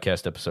full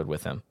podcast episode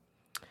with him.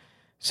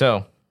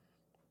 So,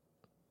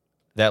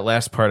 that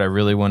last part I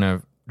really want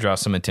to draw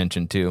some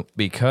attention to,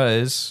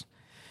 because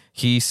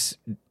he's,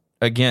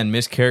 again,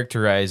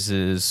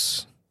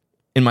 mischaracterizes,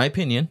 in my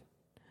opinion,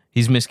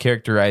 he's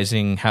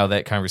mischaracterizing how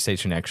that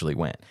conversation actually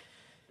went.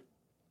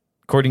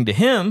 According to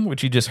him,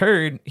 which you just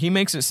heard, he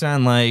makes it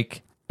sound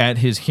like at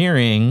his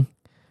hearing,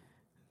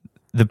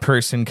 the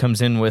person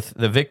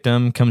the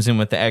victim comes in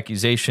with the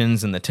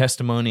accusations and the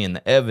testimony and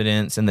the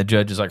evidence, and the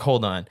judge is like,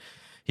 hold on.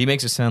 He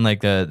makes it sound like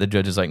the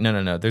judge is like,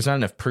 no, there's not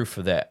enough proof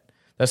for that.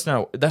 That's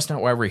not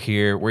why we're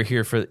here. We're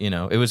here for, you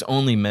know, it was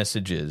only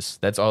messages.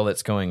 That's all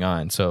that's going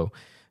on. So,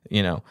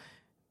 you know,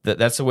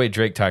 that's the way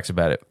Drake talks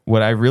about it.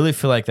 What I really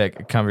feel like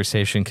that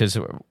conversation, because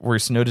we're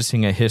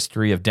noticing a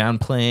history of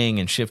downplaying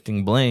and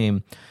shifting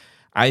blame.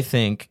 I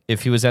think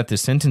if he was at the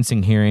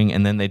sentencing hearing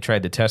and then they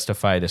tried to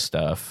testify to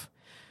stuff,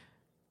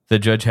 the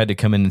judge had to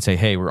come in and say,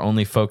 hey, we're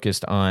only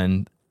focused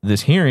on,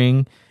 this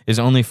hearing is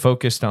only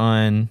focused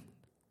on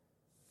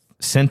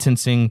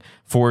sentencing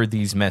for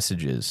these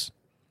messages.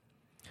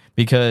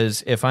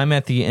 Because if I'm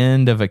at the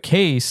end of a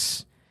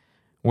case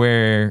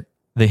where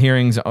the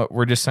hearings,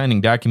 we're just signing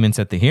documents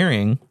at the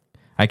hearing,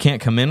 I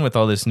can't come in with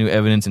all this new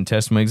evidence and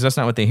testimony, because that's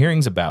not what the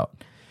hearing's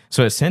about.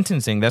 So at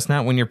sentencing, that's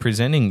not when you're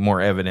presenting more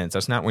evidence.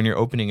 That's not when you're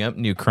opening up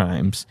new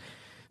crimes.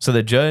 So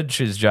the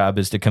judge's job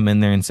is to come in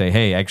there and say,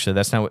 hey, actually,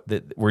 that's not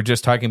what, we're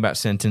just talking about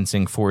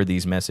sentencing for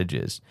these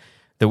messages.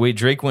 The way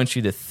Drake wants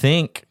you to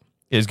think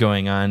is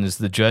going on is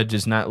the judge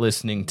is not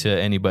listening to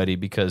anybody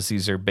because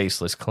these are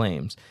baseless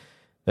claims.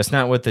 That's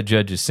not what the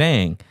judge is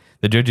saying.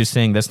 The judge is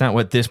saying that's not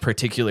what this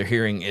particular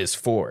hearing is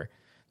for.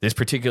 This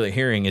particular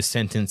hearing is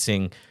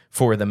sentencing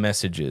for the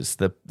messages.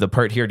 The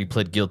part he already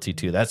pled guilty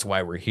to. That's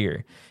why we're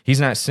here. He's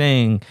not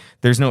saying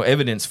there's no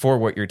evidence for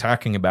what you're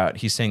talking about.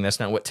 He's saying that's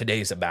not what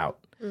today's about.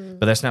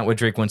 But that's not what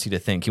Drake wants you to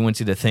think. He wants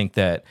you to think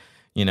that,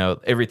 you know,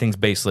 everything's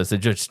baseless. The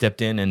judge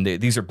stepped in and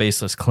these are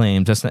baseless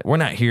claims. That's not. We're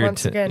not here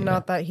Once again,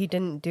 not that he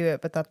didn't do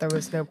it, but that there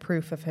was no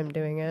proof of him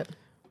doing it.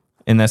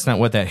 And that's not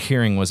what that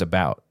hearing was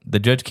about. The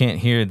judge can't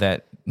hear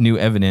that new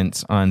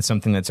evidence on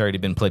something that's already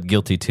been pled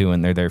guilty to,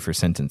 and they're there for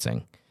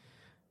sentencing.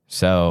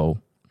 So,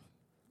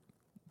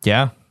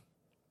 yeah.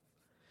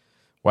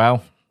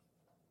 Wow.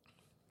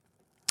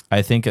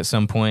 I think at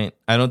some point,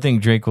 I don't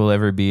think Drake will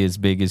ever be as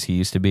big as he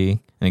used to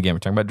be. And again, we're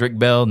talking about Drake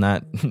Bell,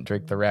 not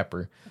Drake the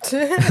rapper.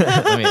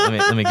 let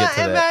me get to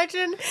that.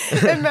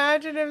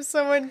 Imagine if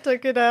someone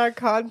took it out of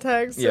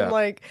context and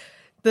like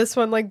this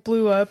one like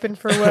blew up, and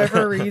for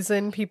whatever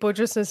reason, people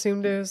just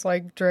assumed it was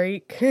like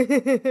Drake,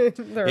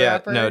 the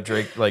rapper. No,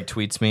 Drake like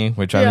tweets me,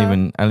 which I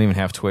don't even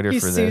have Twitter for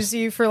this. He sues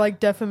you for like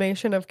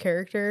defamation of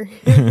character.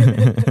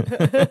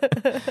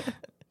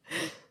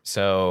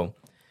 So,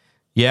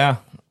 yeah.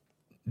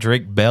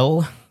 Drake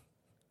Bell,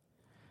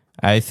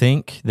 I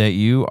think that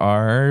you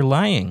are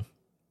lying.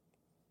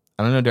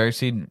 I don't know,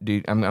 Darcy.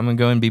 Dude, I'm going to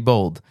go and be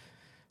bold.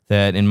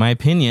 That, in my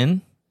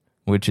opinion,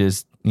 which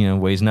is, you know,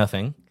 weighs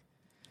nothing.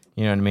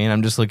 You know what I mean?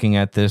 I'm just looking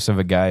at this of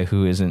a guy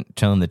who isn't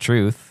telling the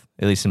truth,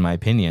 at least in my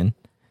opinion.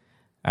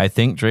 I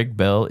think Drake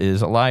Bell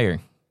is a liar.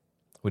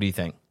 What do you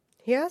think?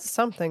 He has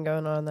something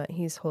going on that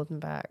he's holding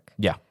back.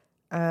 Yeah.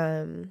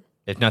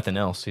 If nothing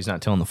else, he's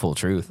not telling the full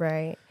truth.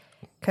 Right.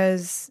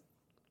 Because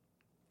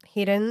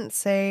he didn't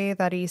say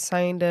that he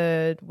signed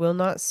a will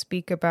not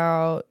speak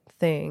about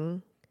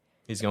thing.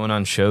 He's going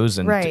on shows,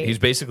 and he's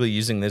basically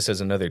using this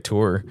as another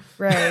tour.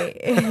 Right.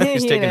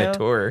 He's taking a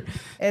tour.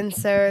 And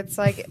so it's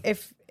like,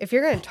 if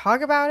you're going to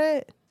talk about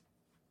it,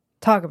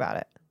 talk about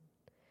it.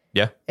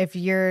 Yeah. If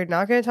you're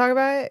not going to talk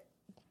about it,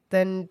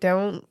 then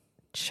don't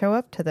show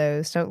up to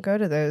those. Don't go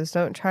to those.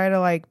 Don't try to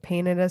like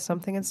paint it as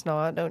something it's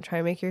not. Don't try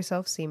to make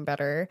yourself seem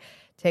better.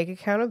 Take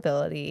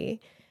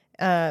accountability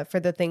for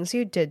the things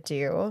you did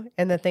do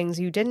and the things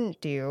you didn't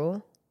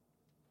do.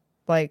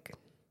 Like,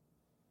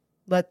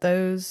 let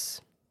those,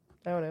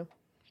 I don't know,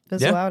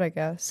 fizzle out, I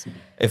guess.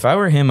 If I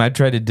were him, I'd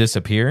try to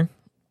disappear.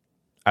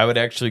 I would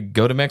actually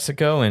go to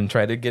Mexico and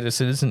try to get a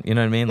citizen. You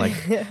know what I mean?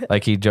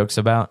 Like he jokes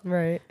about.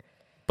 Right.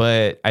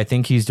 But I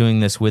think he's doing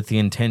this with the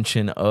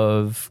intention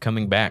of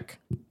coming back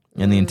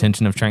and the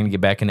intention of trying to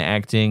get back into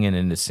acting and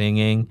into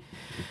singing.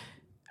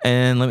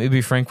 And let me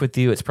be frank with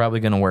you, it's probably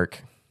going to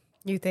work.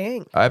 You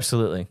think?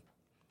 Absolutely.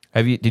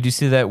 Did you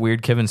see that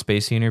weird Kevin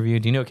Spacey interview?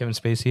 Do you know what Kevin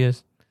Spacey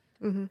is?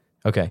 Mm-hmm.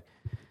 Okay.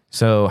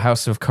 So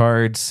House of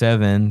Cards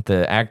 7,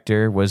 the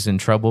actor was in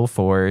trouble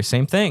for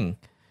same thing.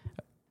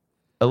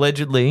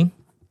 Allegedly,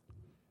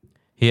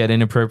 he had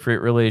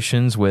inappropriate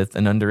relations with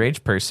an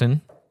underage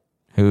person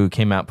who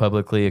came out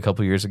publicly a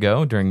couple years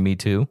ago during Me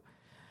Too.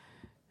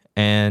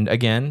 And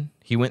again,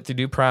 he went through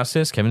due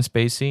process, Kevin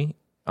Spacey,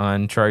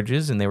 on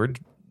charges, and they were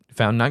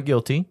found not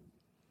guilty.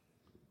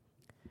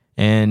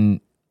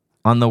 And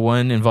on the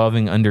one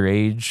involving an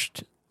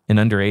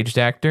underage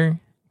actor,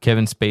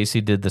 Kevin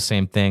Spacey did the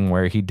same thing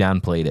where he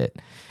downplayed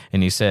it.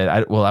 And he said,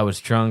 I was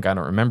drunk. I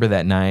don't remember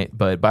that night.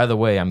 But by the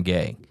way, I'm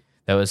gay.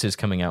 That was his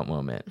coming out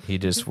moment. He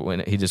just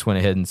went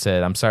ahead and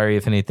said, I'm sorry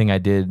if anything I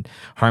did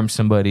harmed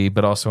somebody,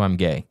 but also I'm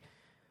gay.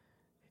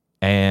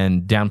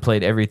 And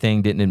downplayed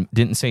everything.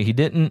 Didn't say he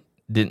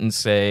didn't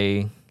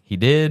say he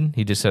did.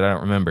 He just said, I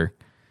don't remember.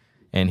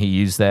 And he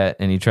used that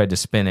and he tried to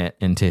spin it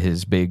into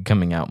his big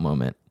coming out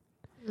moment.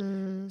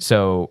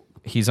 So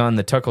he's on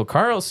the Tucker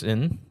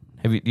Carlson.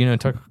 You know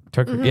Tucker?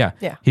 Mm-hmm.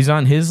 Yeah. He's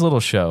on his little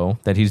show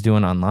that he's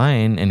doing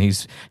online, and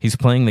he's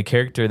playing the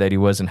character that he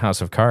was in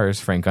House of Cards,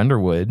 Frank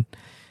Underwood,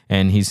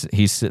 and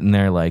he's sitting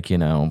there like, he's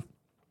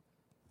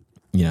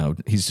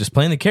just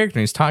playing the character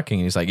and he's talking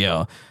and he's like,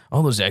 yeah,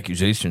 all those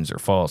accusations are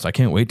false. I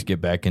can't wait to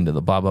get back into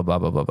the blah, blah, blah,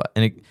 blah, blah, blah.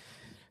 And it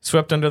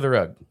swept under the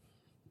rug.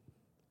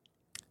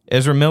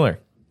 Ezra Miller.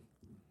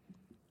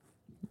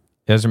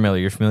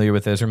 You're familiar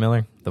with Ezra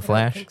Miller? The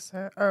Flash? I don't think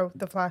so. Oh,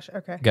 The Flash.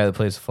 Okay. Guy that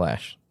plays the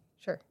Flash.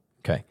 Sure.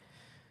 Okay.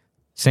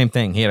 Same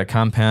thing. He had a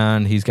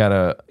compound. He's got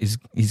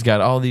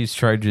all these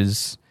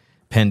charges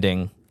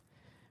pending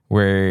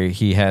where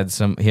he had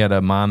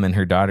a mom and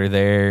her daughter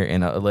there,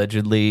 and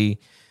allegedly,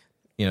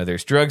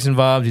 there's drugs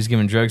involved. He's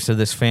giving drugs to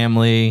this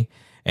family,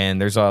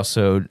 and there's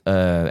also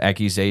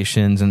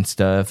accusations and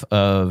stuff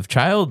of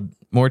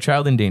more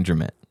child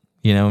endangerment,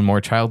 and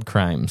more child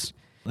crimes.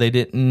 They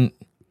didn't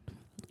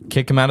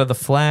kick him out of the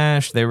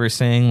Flash. They were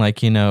saying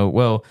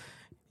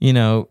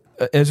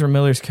Ezra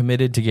Miller's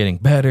committed to getting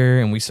better,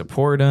 and we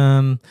support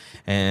him,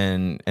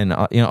 and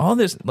all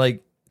this,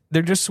 like,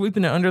 they're just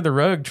sweeping it under the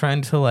rug,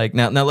 trying to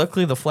now.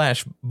 Luckily, the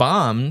Flash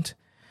bombed,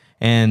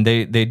 and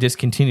they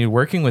discontinued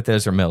working with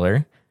Ezra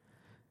Miller.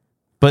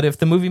 But if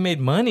the movie made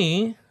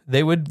money,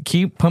 they would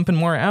keep pumping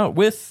more out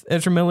with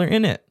Ezra Miller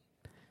in it.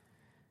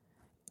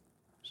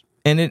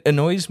 And it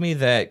annoys me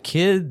that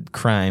kid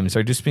crimes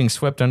are just being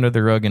swept under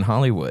the rug in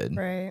Hollywood.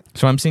 Right.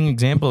 So I'm seeing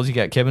examples. You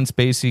got Kevin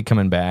Spacey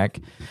coming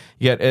back.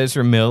 You got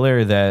Ezra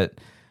Miller that,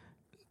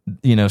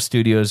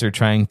 studios are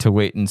trying to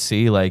wait and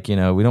see. Like, we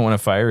don't want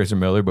to fire Ezra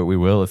Miller, but we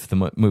will if the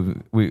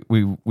movie,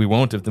 we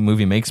won't if the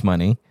movie makes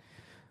money.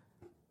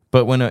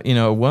 But when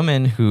a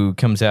woman who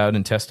comes out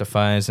and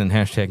testifies and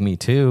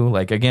 #MeToo,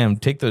 like, again,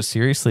 take those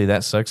seriously.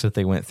 That sucks that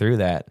they went through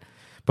that.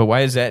 But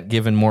why is that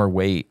given more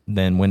weight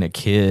than when a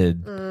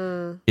kid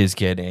is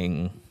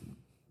getting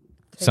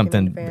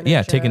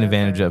taken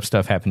advantage of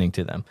stuff happening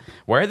to them?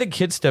 Why are the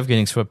kid stuff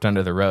getting swept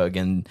under the rug,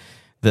 and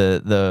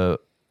the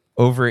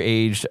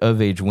overaged,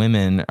 of age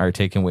women are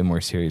taken way more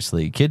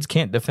seriously? Kids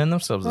can't defend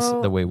themselves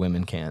the way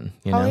women can.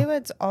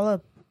 Hollywood's all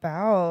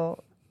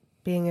about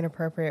being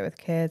inappropriate with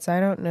kids.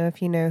 I don't know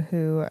if you know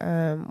who,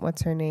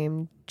 what's her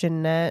name?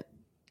 Jeanette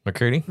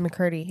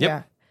McCurdy. Yep.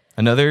 Yeah.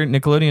 Another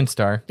Nickelodeon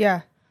star.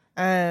 Yeah.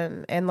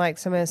 And like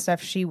some of the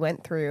stuff she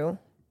went through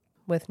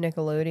with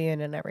Nickelodeon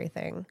and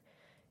everything.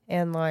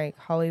 And like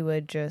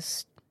Hollywood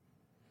just,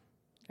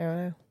 I don't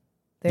know.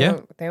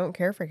 They don't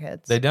care for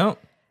kids. They don't.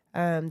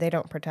 They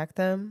don't protect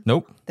them.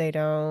 Nope. They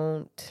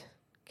don't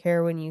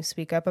care when you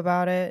speak up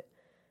about it.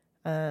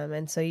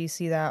 And so you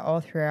see that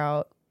all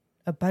throughout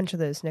a bunch of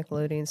those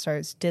Nickelodeon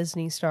stars,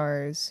 Disney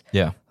stars,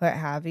 what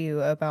have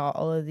you, about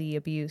all of the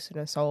abuse and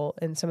assault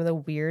and some of the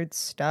weird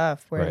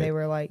stuff where they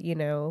were like,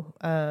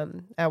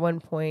 at one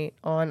point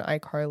on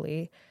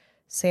iCarly,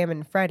 Sam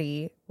and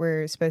Freddie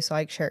were supposed to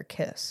like share a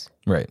kiss.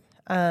 Right.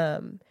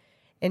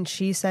 And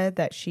she said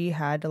that she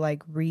had to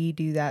like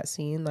redo that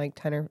scene like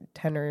 10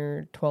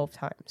 or 12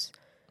 times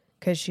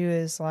because she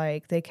was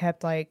like, they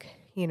kept like,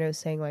 you know,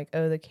 saying like,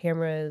 oh, the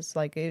camera is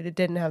like, it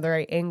didn't have the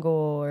right angle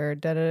or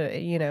da da,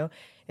 you know.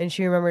 And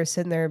she remembers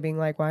sitting there being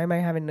like, why am I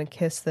having to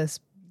kiss this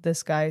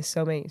guy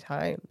so many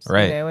times?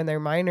 Right. You know, and they're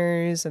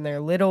minors and they're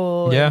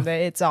little Yeah. and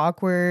it's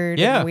awkward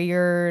Yeah. and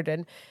weird.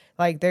 And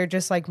like, they're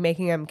just like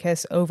making them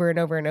kiss over and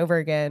over and over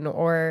again.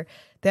 Or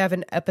they have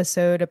an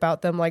episode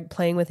about them like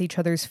playing with each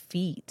other's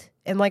feet.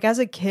 And like as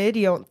a kid,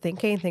 you don't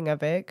think anything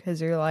of it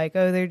because you're like,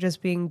 oh, they're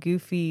just being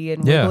goofy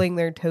and Yeah. wiggling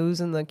their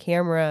toes in the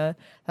camera.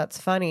 That's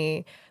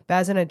funny. But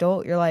as an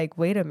adult, you're like,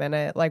 wait a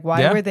minute. Like,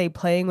 why Yeah. were they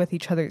playing with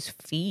each other's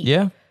feet?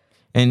 Yeah.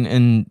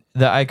 And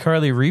the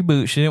iCarly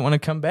reboot, she didn't want to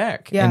come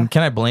back. Yeah. And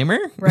can I blame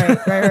her?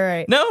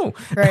 Right. No.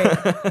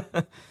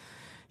 Right.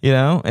 You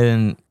know,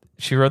 and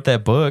she wrote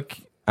that book.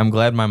 I'm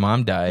glad my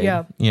mom died.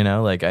 Yeah. You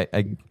know, like I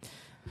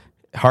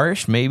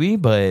harsh maybe,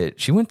 but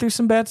she went through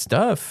some bad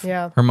stuff.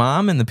 Yeah. Her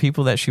mom and the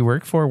people that she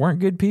worked for weren't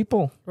good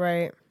people,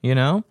 Right. you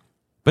know?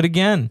 But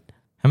again,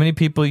 how many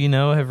people you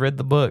know have read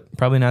the book?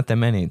 Probably not that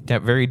many.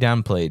 Very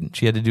downplayed.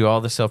 She had to do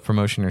all the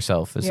self-promotion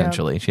herself,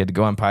 essentially. She had to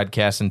go on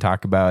podcasts and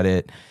talk about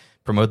it,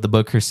 promote the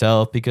book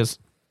herself, because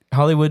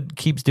Hollywood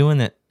keeps doing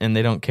it and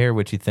they don't care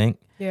what you think.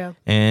 Yeah.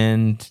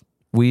 And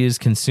we as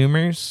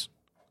consumers,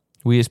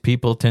 we as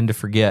people tend to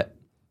forget.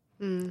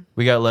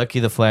 We got lucky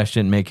the Flash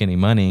didn't make any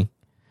money.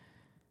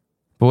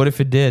 But what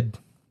if it did?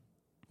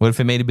 What if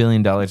it made $1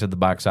 billion at the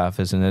box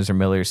office and Ezra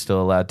Miller is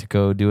still allowed to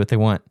go do what they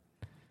want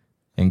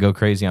and go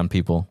crazy on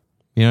people?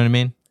 You know what I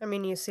mean? I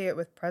mean, you see it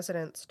with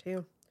presidents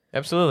too.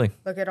 Absolutely.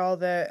 Look at all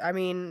the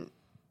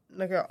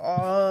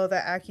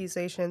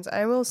accusations.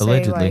 I will say,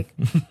 Allegedly.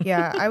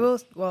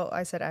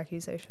 I said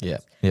accusations. Yeah.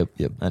 Yep.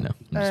 I know.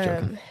 I'm just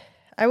joking.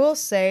 I will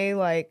say,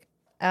 like,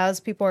 as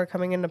people are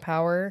coming into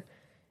power,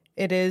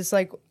 it is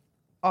like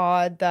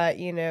odd that,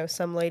 you know,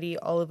 some lady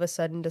all of a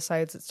sudden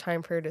decides it's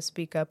time for her to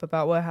speak up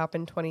about what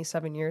happened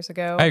 27 years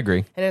ago. I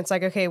agree. And it's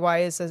like, okay,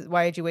 why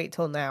did you wait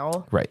till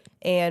now? Right.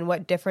 And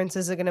what difference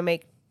is it going to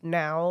make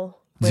now?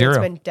 When Zero. It's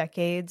been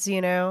decades, you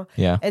know?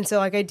 Yeah. And so,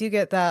 like, I do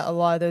get that a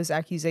lot of those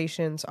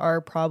accusations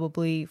are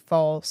probably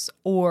false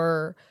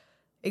or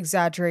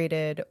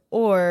exaggerated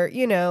or,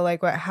 you know,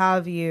 like what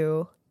have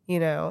you, you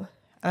know.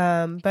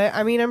 But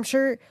I mean, I'm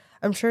sure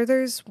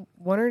there's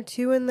one or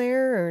two in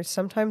there or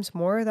sometimes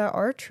more that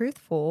are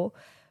truthful.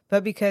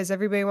 But because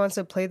everybody wants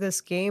to play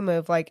this game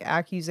of like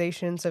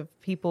accusations of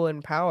people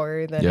in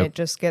power, then Yep. it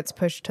just gets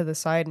pushed to the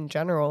side in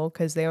general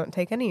because they don't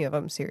take any of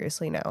them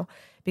seriously now.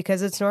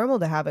 Because it's normal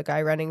to have a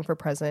guy running for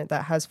president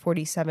that has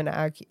 47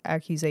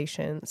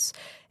 accusations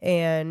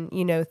and,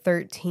 you know,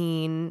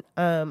 13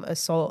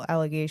 assault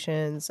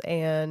allegations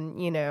and,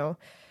 you know,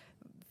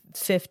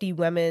 50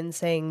 women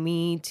saying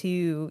me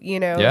too, you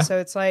know. Yeah. So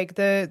it's like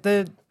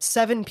the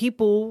 7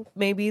 people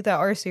maybe that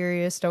are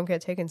serious don't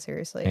get taken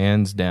seriously.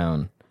 Hands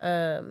down.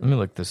 Let me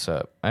look this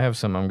up. I have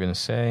something I'm going to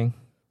say,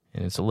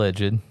 and it's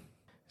alleged.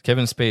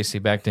 Kevin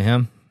Spacey, back to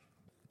him.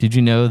 Did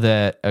you know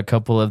that a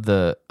couple of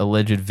the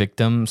alleged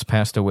victims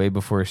passed away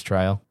before his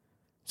trial?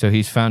 So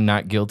he's found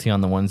not guilty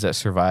on the ones that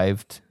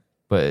survived,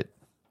 but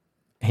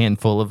a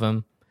handful of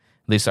them,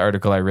 at least the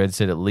article I read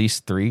said at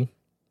least 3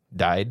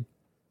 died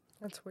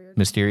That's weird.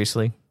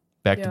 mysteriously,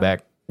 back to Yeah.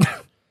 back.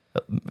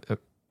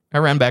 I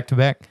ran back to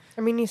back.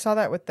 I mean, you saw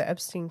that with the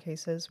Epstein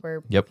cases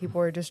where Yep. people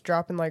were just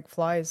dropping like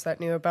flies that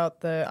knew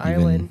about the Even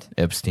island.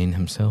 Epstein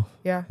himself.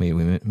 Yeah. We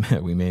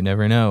may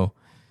never know.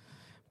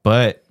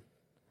 But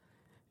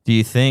do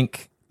you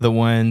think the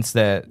ones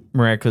that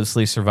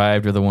miraculously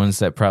survived are the ones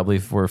that probably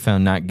were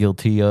found not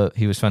guilty of?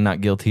 He was found not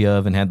guilty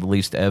of and had the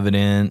least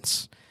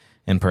evidence,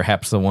 and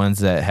perhaps the ones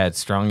that had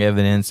strong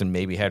evidence and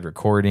maybe had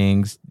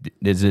recordings.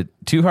 Is it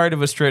too hard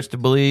of a stretch to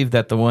believe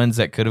that the ones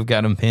that could have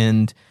got him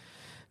pinned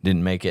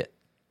didn't make it?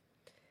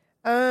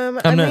 I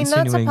not mean, that's a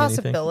insinuating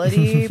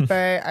possibility,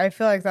 but I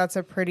feel like that's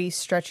a pretty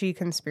stretchy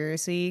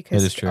conspiracy It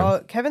is because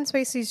true. Kevin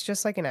Spacey's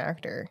just like an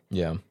actor.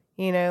 Yeah.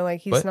 You know,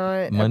 like he's But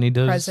not money a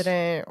does-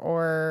 president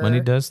or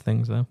Money does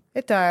things, though.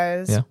 It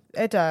does. Yeah.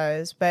 It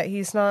does, but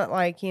he's not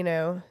like, you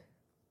know,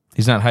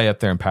 He's not high up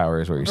there in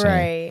power, is what you're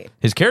saying. right.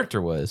 His character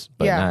was,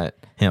 but Yeah. not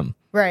him.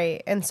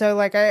 Right. And so,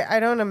 like, I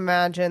don't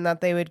imagine that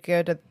they would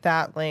go to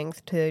that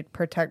length to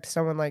protect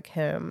someone like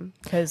him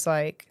because,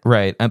 like,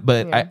 Right.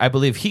 But Yeah. I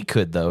believe he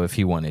could, though, if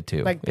he wanted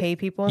to. like pay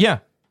people. Yeah.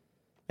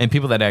 And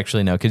people that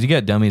actually know, because you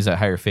got dummies that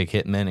hire fake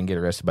hitmen and get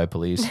arrested by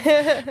police.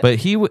 But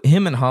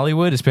him in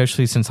Hollywood,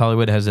 especially since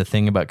Hollywood has a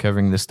thing about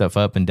covering this stuff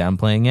up and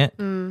downplaying it,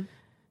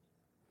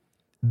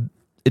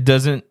 it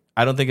doesn't.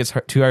 I don't think it's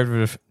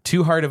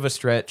too hard of a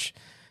stretch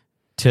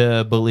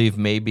to believe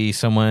maybe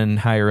someone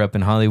higher up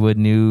in Hollywood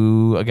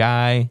knew a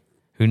guy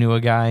who knew a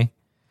guy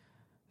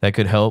that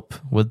could help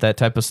with that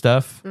type of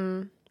stuff.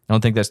 I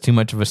don't think that's too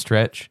much of a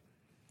stretch.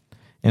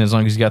 And as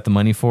long as you got the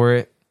money for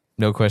it,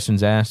 no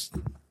questions asked.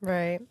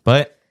 Right.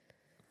 But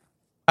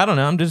I don't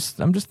know. I'm just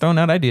throwing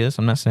out ideas.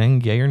 I'm not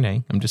saying yay or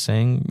nay. I'm just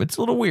saying it's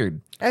a little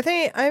weird. I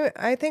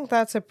think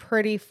that's a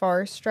pretty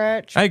far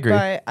stretch. I agree.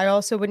 But I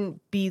also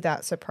wouldn't be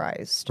that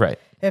surprised. Right.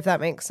 If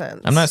that makes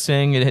sense. I'm not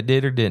saying it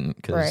did or didn't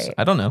because Right.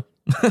 I don't know.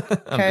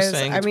 Because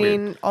I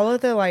mean, all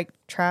of the like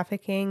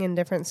trafficking and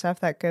different stuff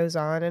that goes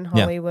on in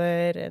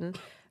Hollywood and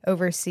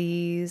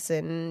overseas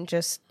and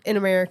just in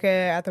America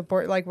at the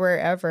board, like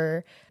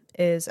wherever,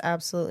 is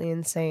absolutely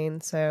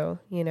insane. So,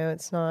 you know,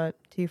 it's not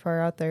too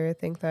far out there. I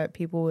think that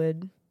people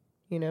would,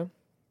 you know,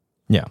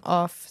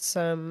 off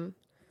some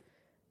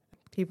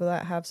people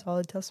that have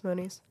solid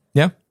testimonies.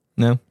 Yeah,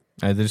 no,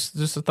 there's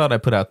just a thought I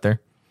put out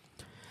there.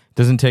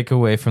 Doesn't take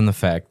away from the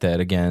fact that,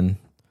 again,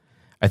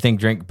 I think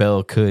Drake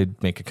Bell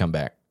could make a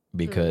comeback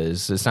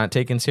because it's not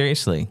taken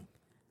seriously.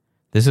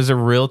 This is a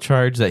real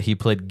charge that he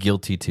pled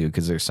guilty to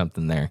because there's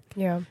something there.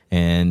 Yeah.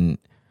 And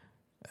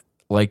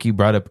like you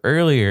brought up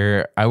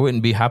earlier, I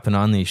wouldn't be hopping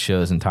on these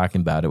shows and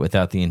talking about it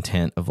without the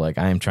intent of like,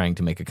 I am trying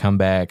to make a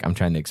comeback. I'm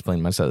trying to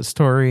explain my side of the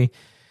story.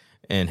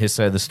 And his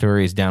side of the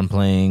story is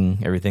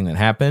downplaying everything that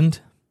happened.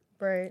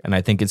 Right. And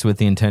I think it's with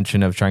the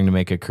intention of trying to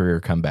make a career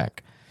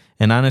comeback.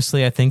 And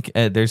honestly, I think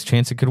there's a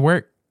chance it could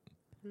work.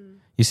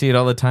 You see it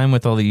all the time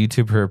with all the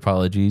YouTuber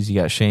apologies.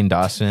 You got Shane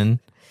Dawson,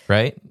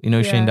 right? You know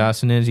who Shane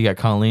Dawson is? You got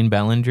Colleen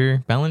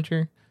Ballinger.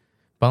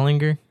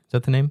 Ballinger? Is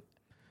that the name?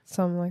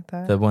 Something like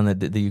that. The one that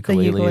did the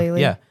ukulele.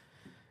 Yeah.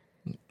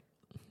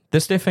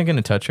 This stuff ain't going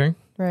to touch her.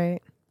 Right.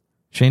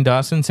 Shane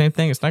Dawson, same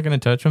thing. It's not going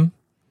to touch him.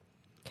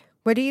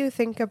 What do you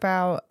think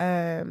about,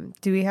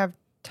 do we have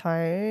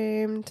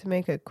time to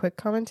make a quick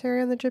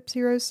commentary on the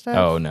Gypsy Rose stuff?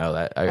 Oh, no.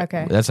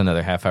 That's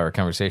another half-hour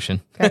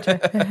conversation.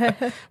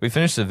 Gotcha. We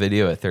finished the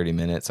video at 30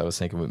 minutes. I was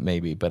thinking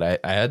maybe, but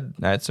I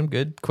had some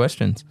good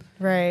questions.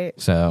 Right.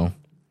 So,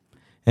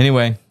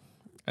 anyway,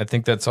 I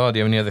think that's all. Do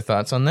you have any other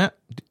thoughts on that?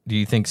 Do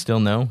you think still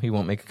no, he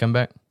won't make a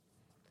comeback?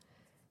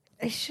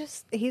 It's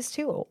just, he's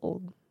too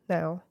old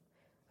now.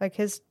 Like,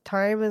 his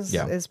time is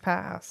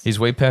past. He's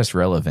way past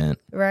relevant.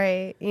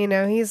 Right. You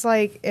know, he's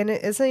like,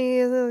 isn't he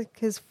in like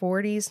his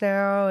 40s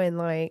now? And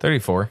like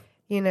 34.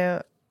 You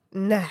know,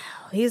 no,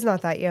 he's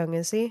not that young,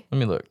 is he? Let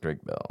me look.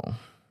 Drake Bell.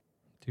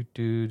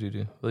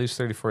 Well, he's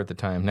 34 at the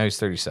time. Now he's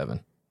 37.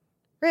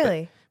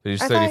 Really? But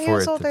he's I 34 thought he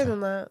was at the older time. than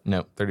that.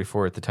 No,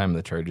 34 at the time of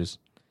the charges.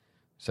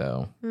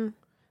 So,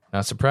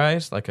 not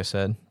surprised, like I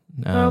said.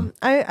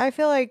 I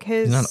feel like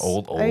his... He's not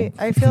old.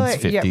 I feel like...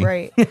 50. Yeah,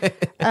 right.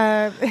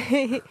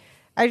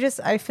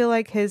 I feel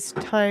like his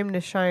time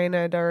to shine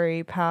had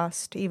already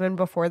passed even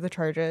before the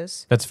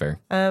charges. That's fair.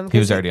 He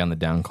was already on the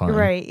downcline.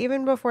 Right.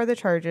 Even before the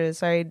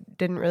charges, I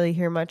didn't really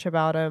hear much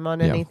about him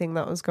on anything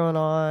that was going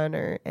on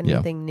or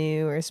anything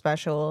new or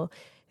special.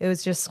 It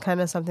was just kind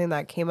of something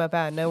that came up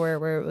out of nowhere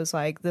where it was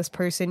like this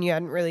person you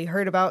hadn't really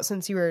heard about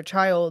since you were a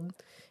child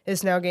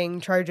is now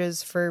getting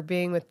charges for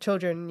being with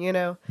children, you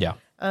know? Yeah.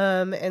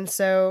 And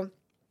so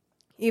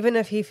even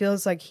if he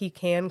feels like he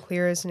can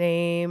clear his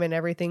name and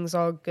everything's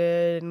all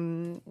good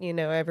and, you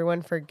know,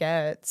 everyone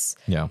forgets,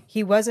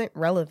 he wasn't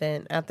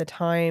relevant at the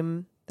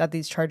time that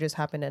these charges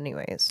happened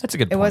anyways. That's a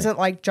good point. It wasn't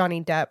like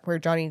Johnny Depp, where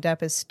Johnny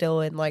Depp is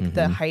still in like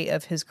the height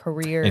of his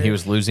career. And he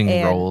was losing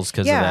roles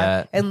because of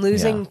that. And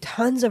losing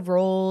tons of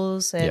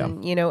roles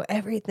and, you know,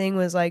 everything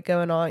was like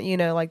going on, you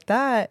know, like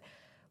that.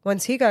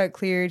 Once he got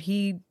cleared,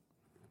 he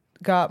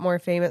got more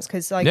famous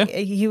because like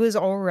he was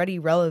already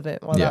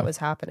relevant while that was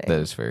happening. That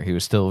is fair. He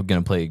was still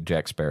going to play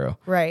Jack Sparrow.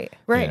 Right.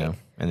 You know?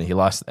 And then he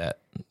lost that.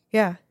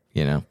 Yeah.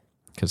 You know,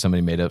 because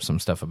somebody made up some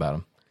stuff about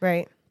him.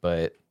 Right.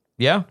 But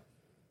yeah.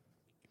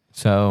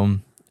 So,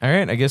 all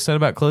right. I guess that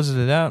about closes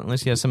it out.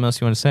 Unless you have something else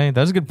you want to say.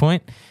 That was a good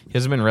point. He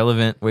hasn't been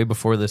relevant way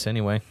before this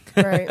anyway.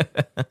 Right.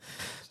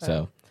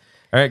 So,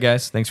 all right,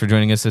 guys. Thanks for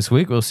joining us this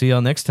week. We'll see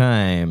y'all next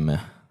time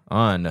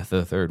on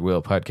the Third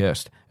Wheel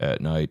Podcast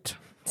at night.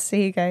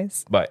 See you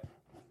guys. Bye.